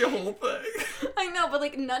 like, the whole thing. I know, but,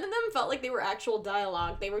 like, none of them felt like they were actual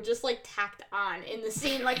dialogue. They were just, like, tacked on in the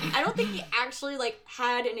scene. Like, I don't think he actually, like,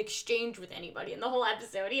 had an exchange with anybody in the whole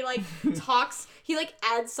episode. He, like, talks, he, like,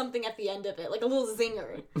 adds something at the end of it, like a little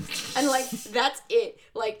zinger. And, like, that's it.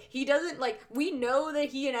 Like, he doesn't, like, we know that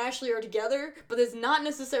he and Ashley are together, but it's not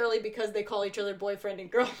necessarily because they call each other boyfriend and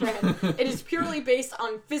girlfriend. It is purely based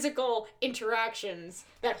on physical interactions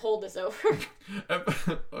that hold us over.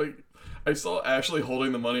 Like, I saw Ashley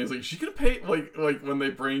holding the money. I was like, is she gonna pay, like when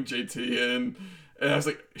they bring JT in, and I was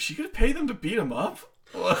like, is she gonna pay them to beat him up?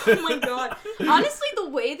 Oh my god. Honestly, the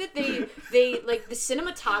way that they like the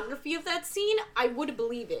cinematography of that scene, I would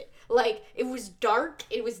believe it. Like, it was dark,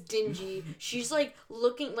 it was dingy. She's like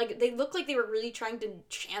looking, like, they look like they were really trying to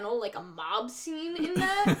channel like a mob scene in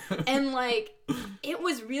that. And like, it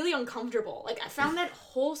was really uncomfortable. Like, I found that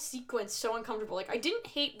whole sequence so uncomfortable. Like, I didn't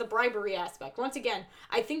hate the bribery aspect. Once again,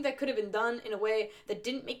 I think that could have been done in a way that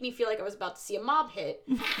didn't make me feel like I was about to see a mob hit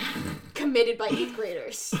committed by 8th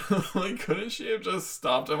graders. Like, couldn't she have just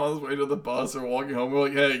stopped him on his way to the bus or walking home? We're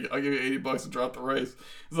like, hey, I'll give you $80 to drop the race.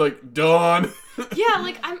 He's like, done. Yeah,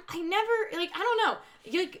 like, I never, like, I don't know.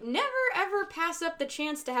 You, like, never ever pass up the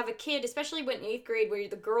chance to have a kid, especially when in 8th grade where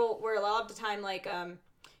the girl, where a lot of the time, like,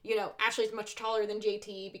 you know, Ashley's much taller than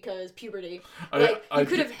JT because puberty. I Like, you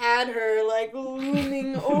could have had her, like,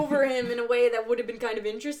 looming over him in a way that would have been kind of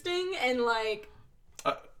interesting, and, like...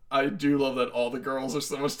 I do love that all the girls are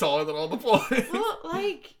so much taller than all the boys. Well,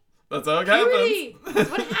 like... That's how it puberty! happens.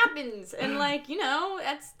 That's what happens! And, like, you know,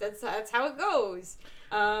 that's how it goes.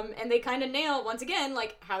 And they kind of nail, once again,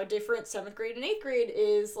 like, how different 7th grade and 8th grade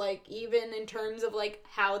is, like, even in terms of, like,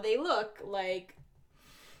 how they look. Like,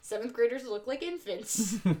 7th graders look like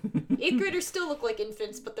infants. 8th graders still look like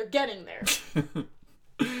infants, but they're getting there.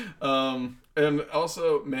 And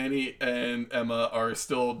also, Manny and Emma are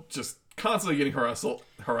still just constantly getting hassled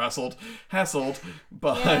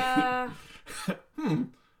by... Yeah.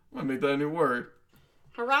 I made that a new word.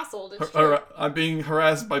 Harassled is true. I'm being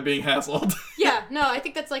harassed by being hassled. Yeah, no, I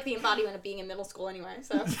think that's like the embodiment of being in middle school anyway,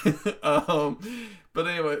 so. But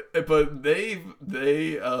anyway, but they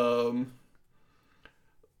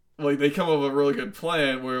like, they come up with a really good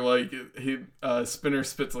plan where, like, Spinner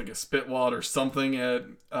spits, like, a spit wad or something at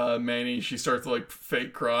Manny. She starts, like,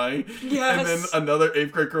 fake crying. Yes. And then another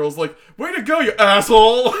 8th grade girl's like, way to go, you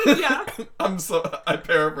asshole! Yeah. I'm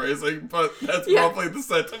paraphrasing, but that's probably the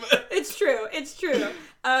sentiment. It's true.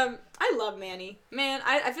 I love Manny. Man,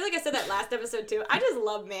 I feel like I said that last episode, too. I just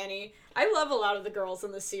love Manny. I love a lot of the girls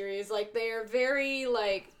in the series. Like, they're very,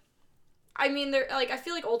 like... I mean, they're, like, I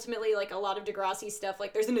feel like ultimately, like, a lot of Degrassi stuff,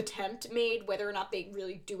 like, there's an attempt made. Whether or not they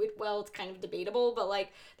really do it well, it's kind of debatable. But,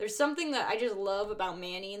 like, there's something that I just love about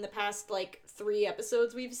Manny in the past, like, 3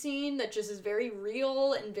 episodes we've seen that just is very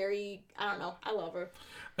real and very, I don't know, I love her.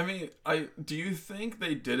 I mean, do you think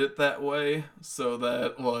they did it that way so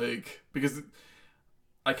that, like, because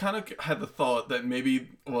I kind of had the thought that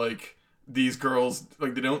maybe, like, these girls,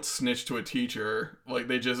 like, they don't snitch to a teacher. Like,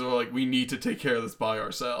 they just are like, we need to take care of this by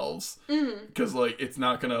ourselves. Because, like, it's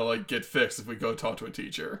not gonna, like, get fixed if we go talk to a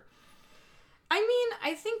teacher. I mean,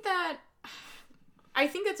 I think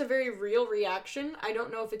that's a very real reaction. I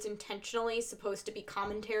don't know if it's intentionally supposed to be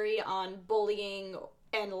commentary on bullying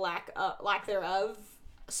and lack thereof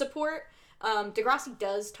support. Degrassi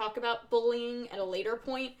does talk about bullying at a later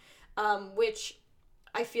point, which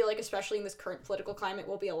I feel like, especially in this current political climate,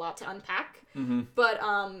 will be a lot to unpack. Mm-hmm. But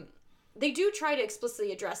they do try to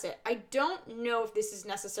explicitly address it. I don't know if this is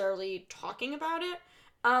necessarily talking about it,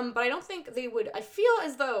 but I don't think they would. I feel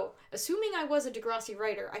as though, assuming I was a Degrassi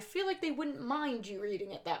writer, I feel like they wouldn't mind you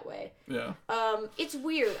reading it that way. Yeah. It's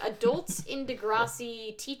weird. Adults in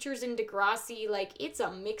Degrassi, teachers in Degrassi, like, it's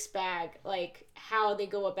a mixed bag, like, how they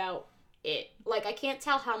go about it. Like, I can't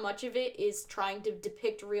tell how much of it is trying to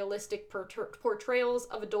depict realistic portrayals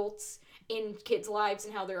of adults in kids' lives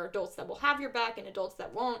and how there are adults that will have your back and adults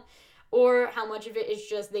that won't, or how much of it is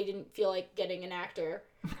just they didn't feel like getting an actor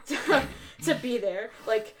to be there.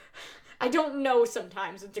 Like, I don't know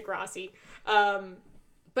sometimes with Degrassi.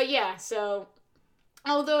 But yeah, so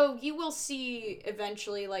although you will see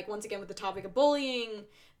eventually, like, once again with the topic of bullying,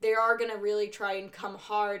 they are going to really try and come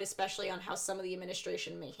hard, especially on how some of the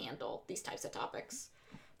administration may handle these types of topics.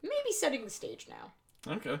 Maybe setting the stage now.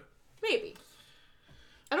 Okay. Maybe.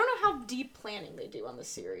 I don't know how deep planning they do on this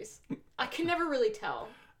series. I can never really tell.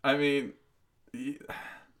 I mean,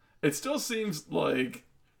 it still seems like,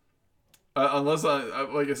 unless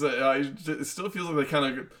like I said, it still feels like they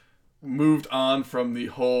kind of moved on from the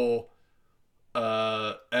whole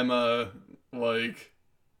Emma, like,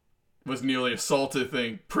 was nearly assaulted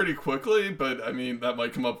thing pretty quickly, but I mean, that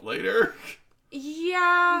might come up later.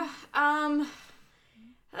 Yeah,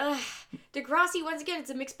 Degrassi, once again, it's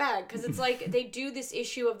a mixed bag, because it's like, they do this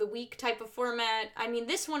issue of the week type of format. I mean,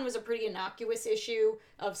 this one was a pretty innocuous issue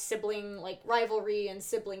of sibling, like, rivalry and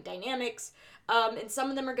sibling dynamics, and some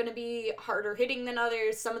of them are going to be harder hitting than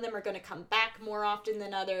others, some of them are going to come back more often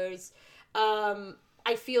than others.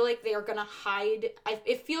 I feel like they are going to hide.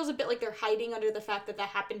 It feels a bit like they're hiding under the fact that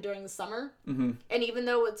happened during the summer. Mm-hmm. And even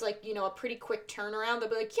though it's, like, you know, a pretty quick turnaround, they'll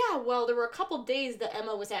be like, yeah, well, there were a couple days that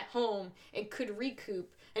Emma was at home and could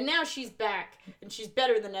recoup. And now she's back, and she's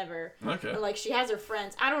better than ever. Okay. And, like, she has her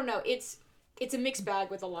friends. I don't know. It's a mixed bag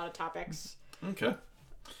with a lot of topics. Okay.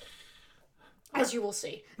 As you will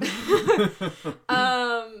see.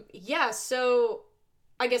 Yeah, so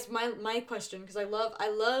I guess my question, because I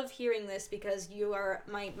love hearing this, because you are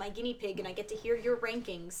my guinea pig and I get to hear your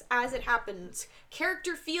rankings as it happens.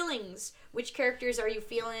 Character feelings. Which characters are you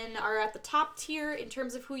feeling are at the top tier in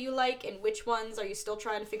terms of who you like, and which ones are you still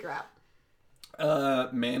trying to figure out?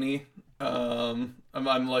 Manny. I'm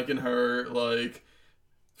liking her, like,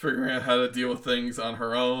 figuring out how to deal with things on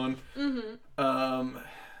her own. Mm-hmm.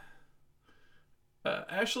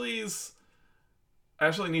 Ashley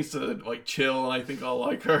needs to, like, chill, and I think I'll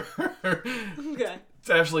like her. Okay.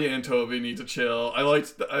 Ashley and Toby need to chill.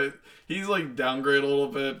 He's like downgraded a little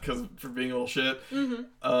bit because for being a little shit.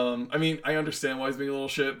 I mean, I understand why he's being a little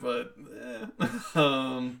shit, but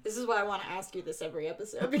this is why I want to ask you this every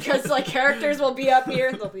episode, because like characters will be up here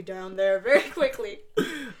and they'll be down there very quickly.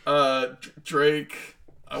 Drake.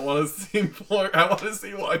 I want to see more. I want to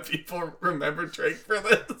see why people remember Drake for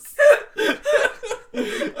this.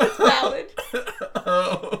 That's valid.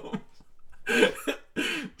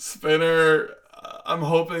 Spinner. I'm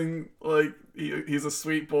hoping like he's a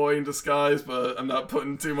sweet boy in disguise, but I'm not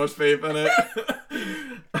putting too much faith in it.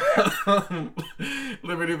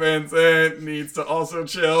 Liberty Van Zandt needs to also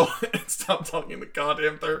chill and stop talking the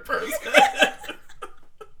goddamn third person.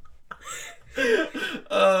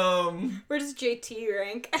 Where does JT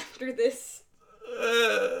rank after this?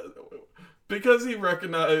 Because he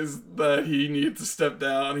recognized that he needed to step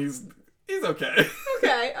down, he's okay.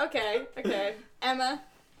 Okay. Emma?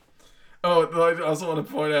 Oh, I also want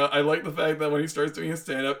to point out, I like the fact that when he starts doing his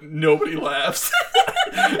stand-up, nobody laughs.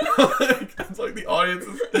 It's like the audience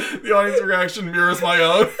reaction mirrors my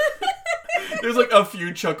own. There's like a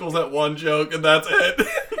few chuckles at one joke, and that's it.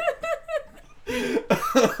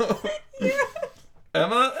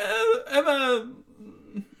 Emma,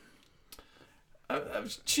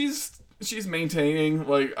 she's maintaining.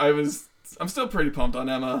 Like I'm still pretty pumped on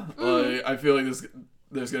Emma. Like I feel like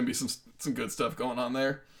there's gonna be some good stuff going on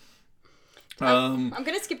there. I'm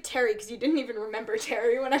gonna skip Terry because you didn't even remember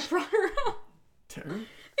Terry when I brought her up. Terry?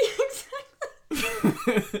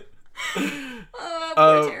 Exactly.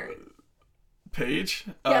 Poor Terry. Paige?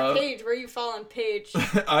 Yeah, Paige. Where you fall on Paige?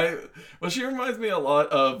 She reminds me a lot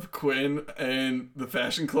of Quinn and the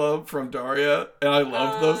Fashion Club from Daria, and I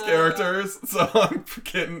love those characters, so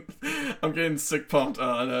I'm getting sick pumped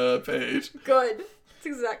on Paige. Good.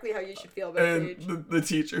 That's exactly how you should feel about Paige. And the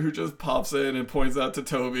teacher who just pops in and points out to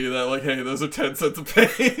Toby that, like, hey, those are 10 cents a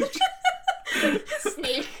page.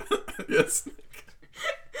 Snake. Yes.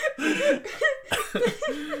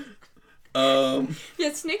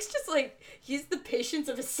 Yeah, Snake's just like, he's the patience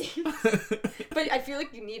of a saint. But I feel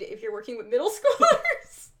like you need it if you're working with middle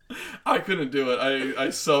schoolers. I couldn't do it. I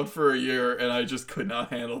subbed for a year and I just could not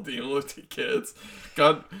handle dealing with the kids.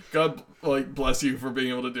 God, like, bless you for being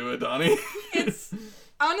able to do it, Donnie. It's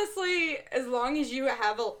honestly, as long as you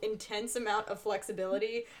have an intense amount of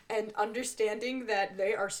flexibility and understanding that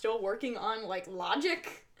they are still working on, like,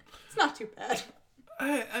 logic, it's not too bad.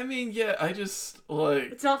 I mean, yeah, I just,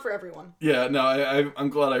 like... It's not for everyone. Yeah, no, I'm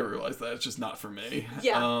glad I realized that. It's just not for me.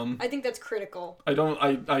 Yeah, I think that's critical. I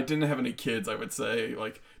didn't have any kids, I would say.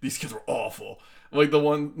 Like, these kids were awful. Like,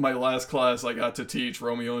 my last class, I got to teach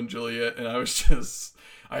Romeo and Juliet, and I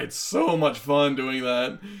had so much fun doing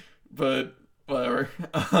that. But, whatever.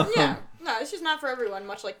 Yeah. No, it's just not for everyone,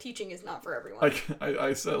 much like teaching is not for everyone. Like,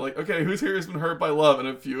 I said, like, okay, who's here has been hurt by love? And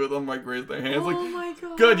a few of them, like, raised their hands. Like, my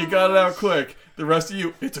God. Good, you got it out quick. The rest of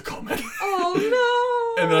you, it's a comedy. Oh,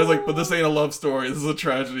 no. And then I was like, but this ain't a love story. This is a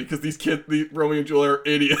tragedy, because these kids, Romeo and Juliet, are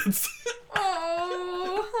idiots.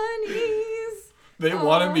 Oh, honeys. They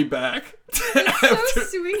wanted me back. It's so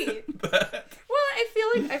sweet. That. Well,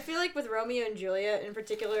 I feel like with Romeo and Juliet in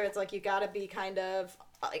particular, it's like you gotta be kind of...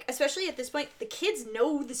 Like, especially at this point, the kids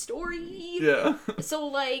know the story. Yeah. So,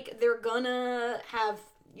 like, they're gonna have,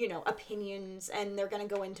 opinions, and they're gonna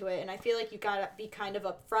go into it, and I feel like you gotta be kind of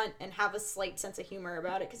upfront and have a slight sense of humor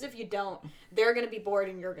about it, because if you don't, they're gonna be bored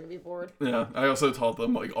and you're gonna be bored. Yeah, I also taught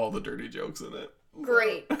them, like, all the dirty jokes in it.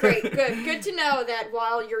 Great, good to know that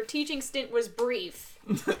while your teaching stint was brief,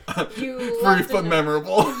 you brief but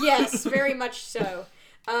memorable. Yes, very much so.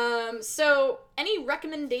 So any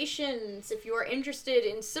recommendations if you are interested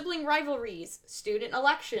in sibling rivalries, student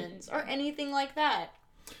elections, or anything like that?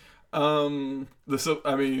 I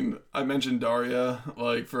mentioned Daria,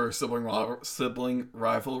 like, for sibling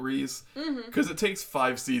rivalries, because it takes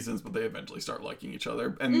 5 seasons, but they eventually start liking each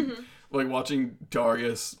other, and like watching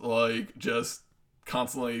Darius, like, just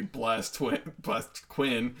constantly blast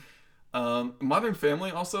Quinn. Modern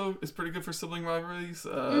Family also is pretty good for sibling rivalries.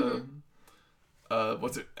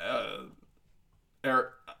 What's it? Eric.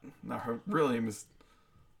 No, her real name is.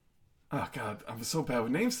 Oh God, I'm so bad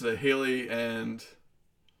with names today. Haley and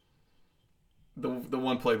the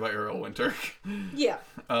one played by Ariel Winter. Yeah.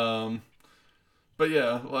 But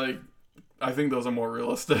yeah, like, I think those are more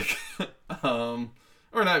realistic. Or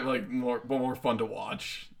not, like, more fun to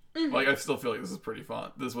watch. Like, I still feel like this is pretty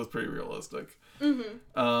fun. This was pretty realistic.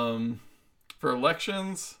 For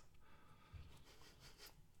elections,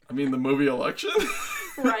 I mean, the movie Election.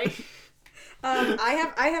 Right.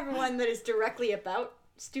 I have one that is directly about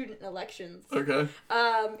student elections. Okay.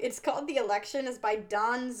 It's called The Election. It's by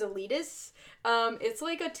Don Zalitis. It's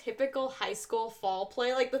like a typical high school fall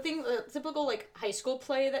play, like the typical like high school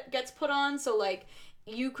play that gets put on. So like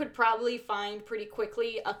you could probably find pretty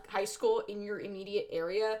quickly a high school in your immediate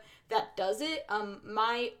area that does it.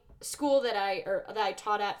 My school that I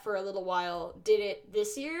taught at for a little while did it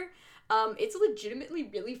this year. It's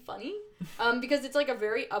legitimately really funny because it's like a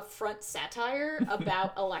very upfront satire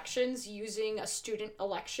about elections using a student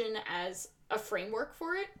election as a framework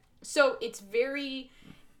for it. So it's very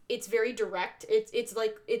direct. It's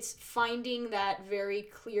like it's finding that very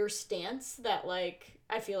clear stance that like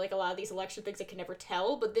I feel like a lot of these election things I can never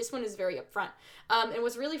tell, but this one is very upfront. And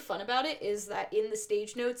what's really fun about it is that in the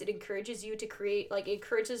stage notes, it encourages you to create, like, it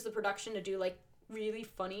encourages the production to do, like, really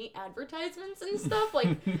funny advertisements and stuff,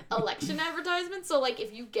 like election advertisements. So, like,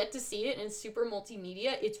 if you get to see it and it's super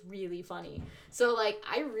multimedia, it's really funny. So, like,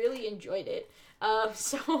 I really enjoyed it.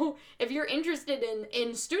 So if you're interested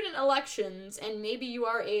in student elections and maybe you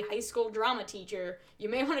are a high school drama teacher, you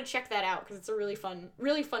may want to check that out because it's a really fun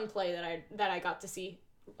play that I got to see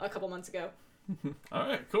a couple months ago. All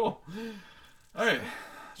right, cool. All right,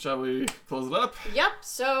 shall we close it up? Yep.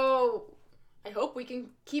 So I hope we can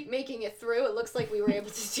keep making it through. It looks like we were able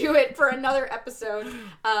to do it for another episode.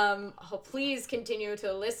 Please continue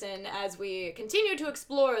to listen as we continue to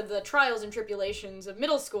explore the trials and tribulations of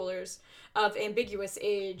middle schoolers of ambiguous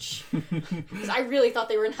age. Because I really thought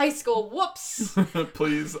they were in high school. Whoops!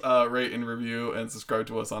 Please rate and review and subscribe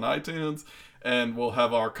to us on iTunes. And we'll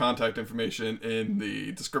have our contact information in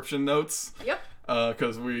the description notes. Yep.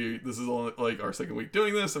 Because this is only like our second week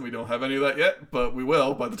doing this, and we don't have any of that yet, but we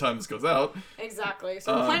will by the time this goes out. Exactly.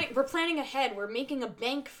 So we're planning ahead. We're making a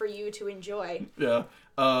bank for you to enjoy. Yeah.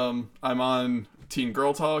 I'm on Teen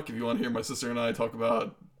Girl Talk. If you want to hear my sister and I talk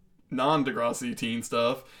about non-Degrassi teen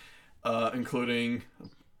stuff, including.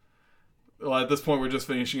 Well, at this point, we're just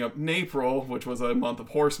finishing up Napril, which was a month of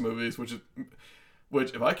horse movies, which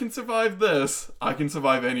if I can survive this, I can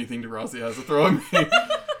survive anything Degrassi has to throw at me.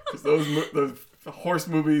 Because those horse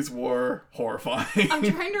movies were horrifying. I'm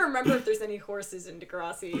trying to remember if there's any horses in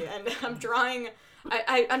Degrassi, and I'm trying.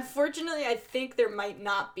 I unfortunately, I think there might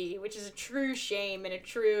not be, which is a true shame and a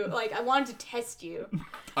true, like, I wanted to test you.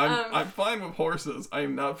 I'm fine with horses. I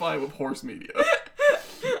am not fine with horse media.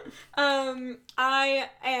 I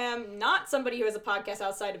am not somebody who has a podcast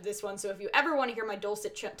outside of this one, so if you ever want to hear my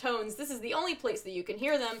dulcet tones, this is the only place that you can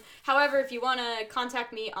hear them. However, if you want to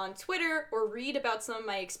contact me on Twitter or read about some of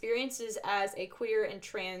my experiences as a queer and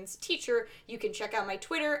trans teacher, you can check out my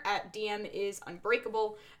Twitter at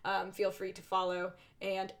DMIsUnbreakable. Feel free to follow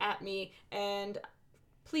and at me, and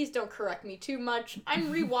please don't correct me too much.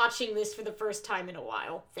 I'm rewatching this for the first time in a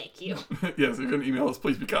while. Thank you. Yes, you can email us.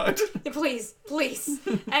 Please be kind. Please.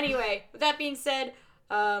 Anyway, with that being said,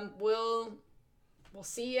 we'll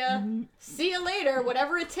see you later.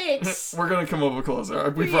 Whatever it takes. We're gonna come over closer.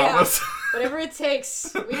 We promise. Whatever it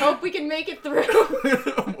takes. We hope we can make it through.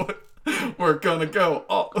 We're gonna go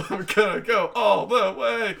all the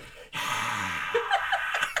way.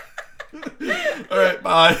 All right.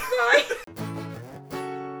 Bye. Bye.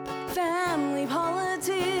 Family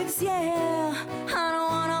politics, yeah. I don't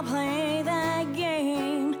wanna play that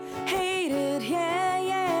game. Hate it, yeah.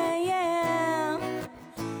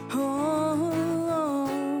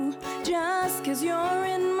 Oh, just 'cause you're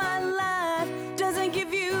in my life doesn't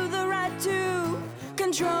give you the right to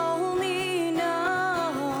control me,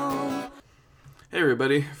 no. Hey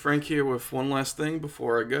everybody, Frank here with one last thing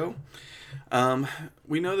before I go.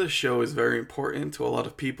 We know this show is very important to a lot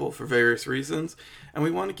of people for various reasons, and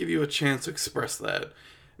we want to give you a chance to express that.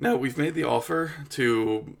 Now, we've made the offer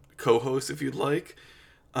to co-host if you'd like,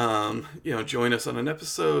 join us on an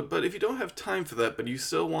episode, but if you don't have time for that, but you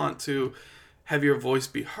still want to have your voice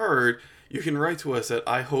be heard, you can write to us at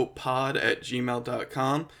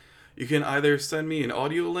ihopepod@gmail.com. You can either send me an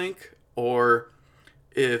audio link, or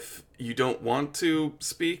if you don't want to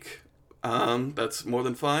speak, that's more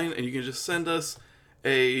than fine, and you can just send us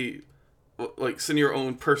send your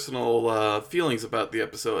own personal feelings about the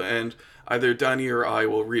episode, and either Donnie or I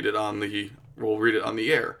will read it on the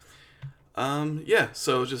air.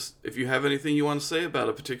 So just if you have anything you want to say about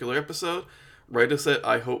a particular episode, write us at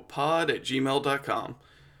ihopepod@gmail.com.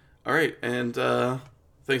 All right, and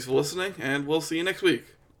thanks for listening, and we'll see you next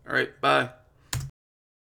week. All right, bye.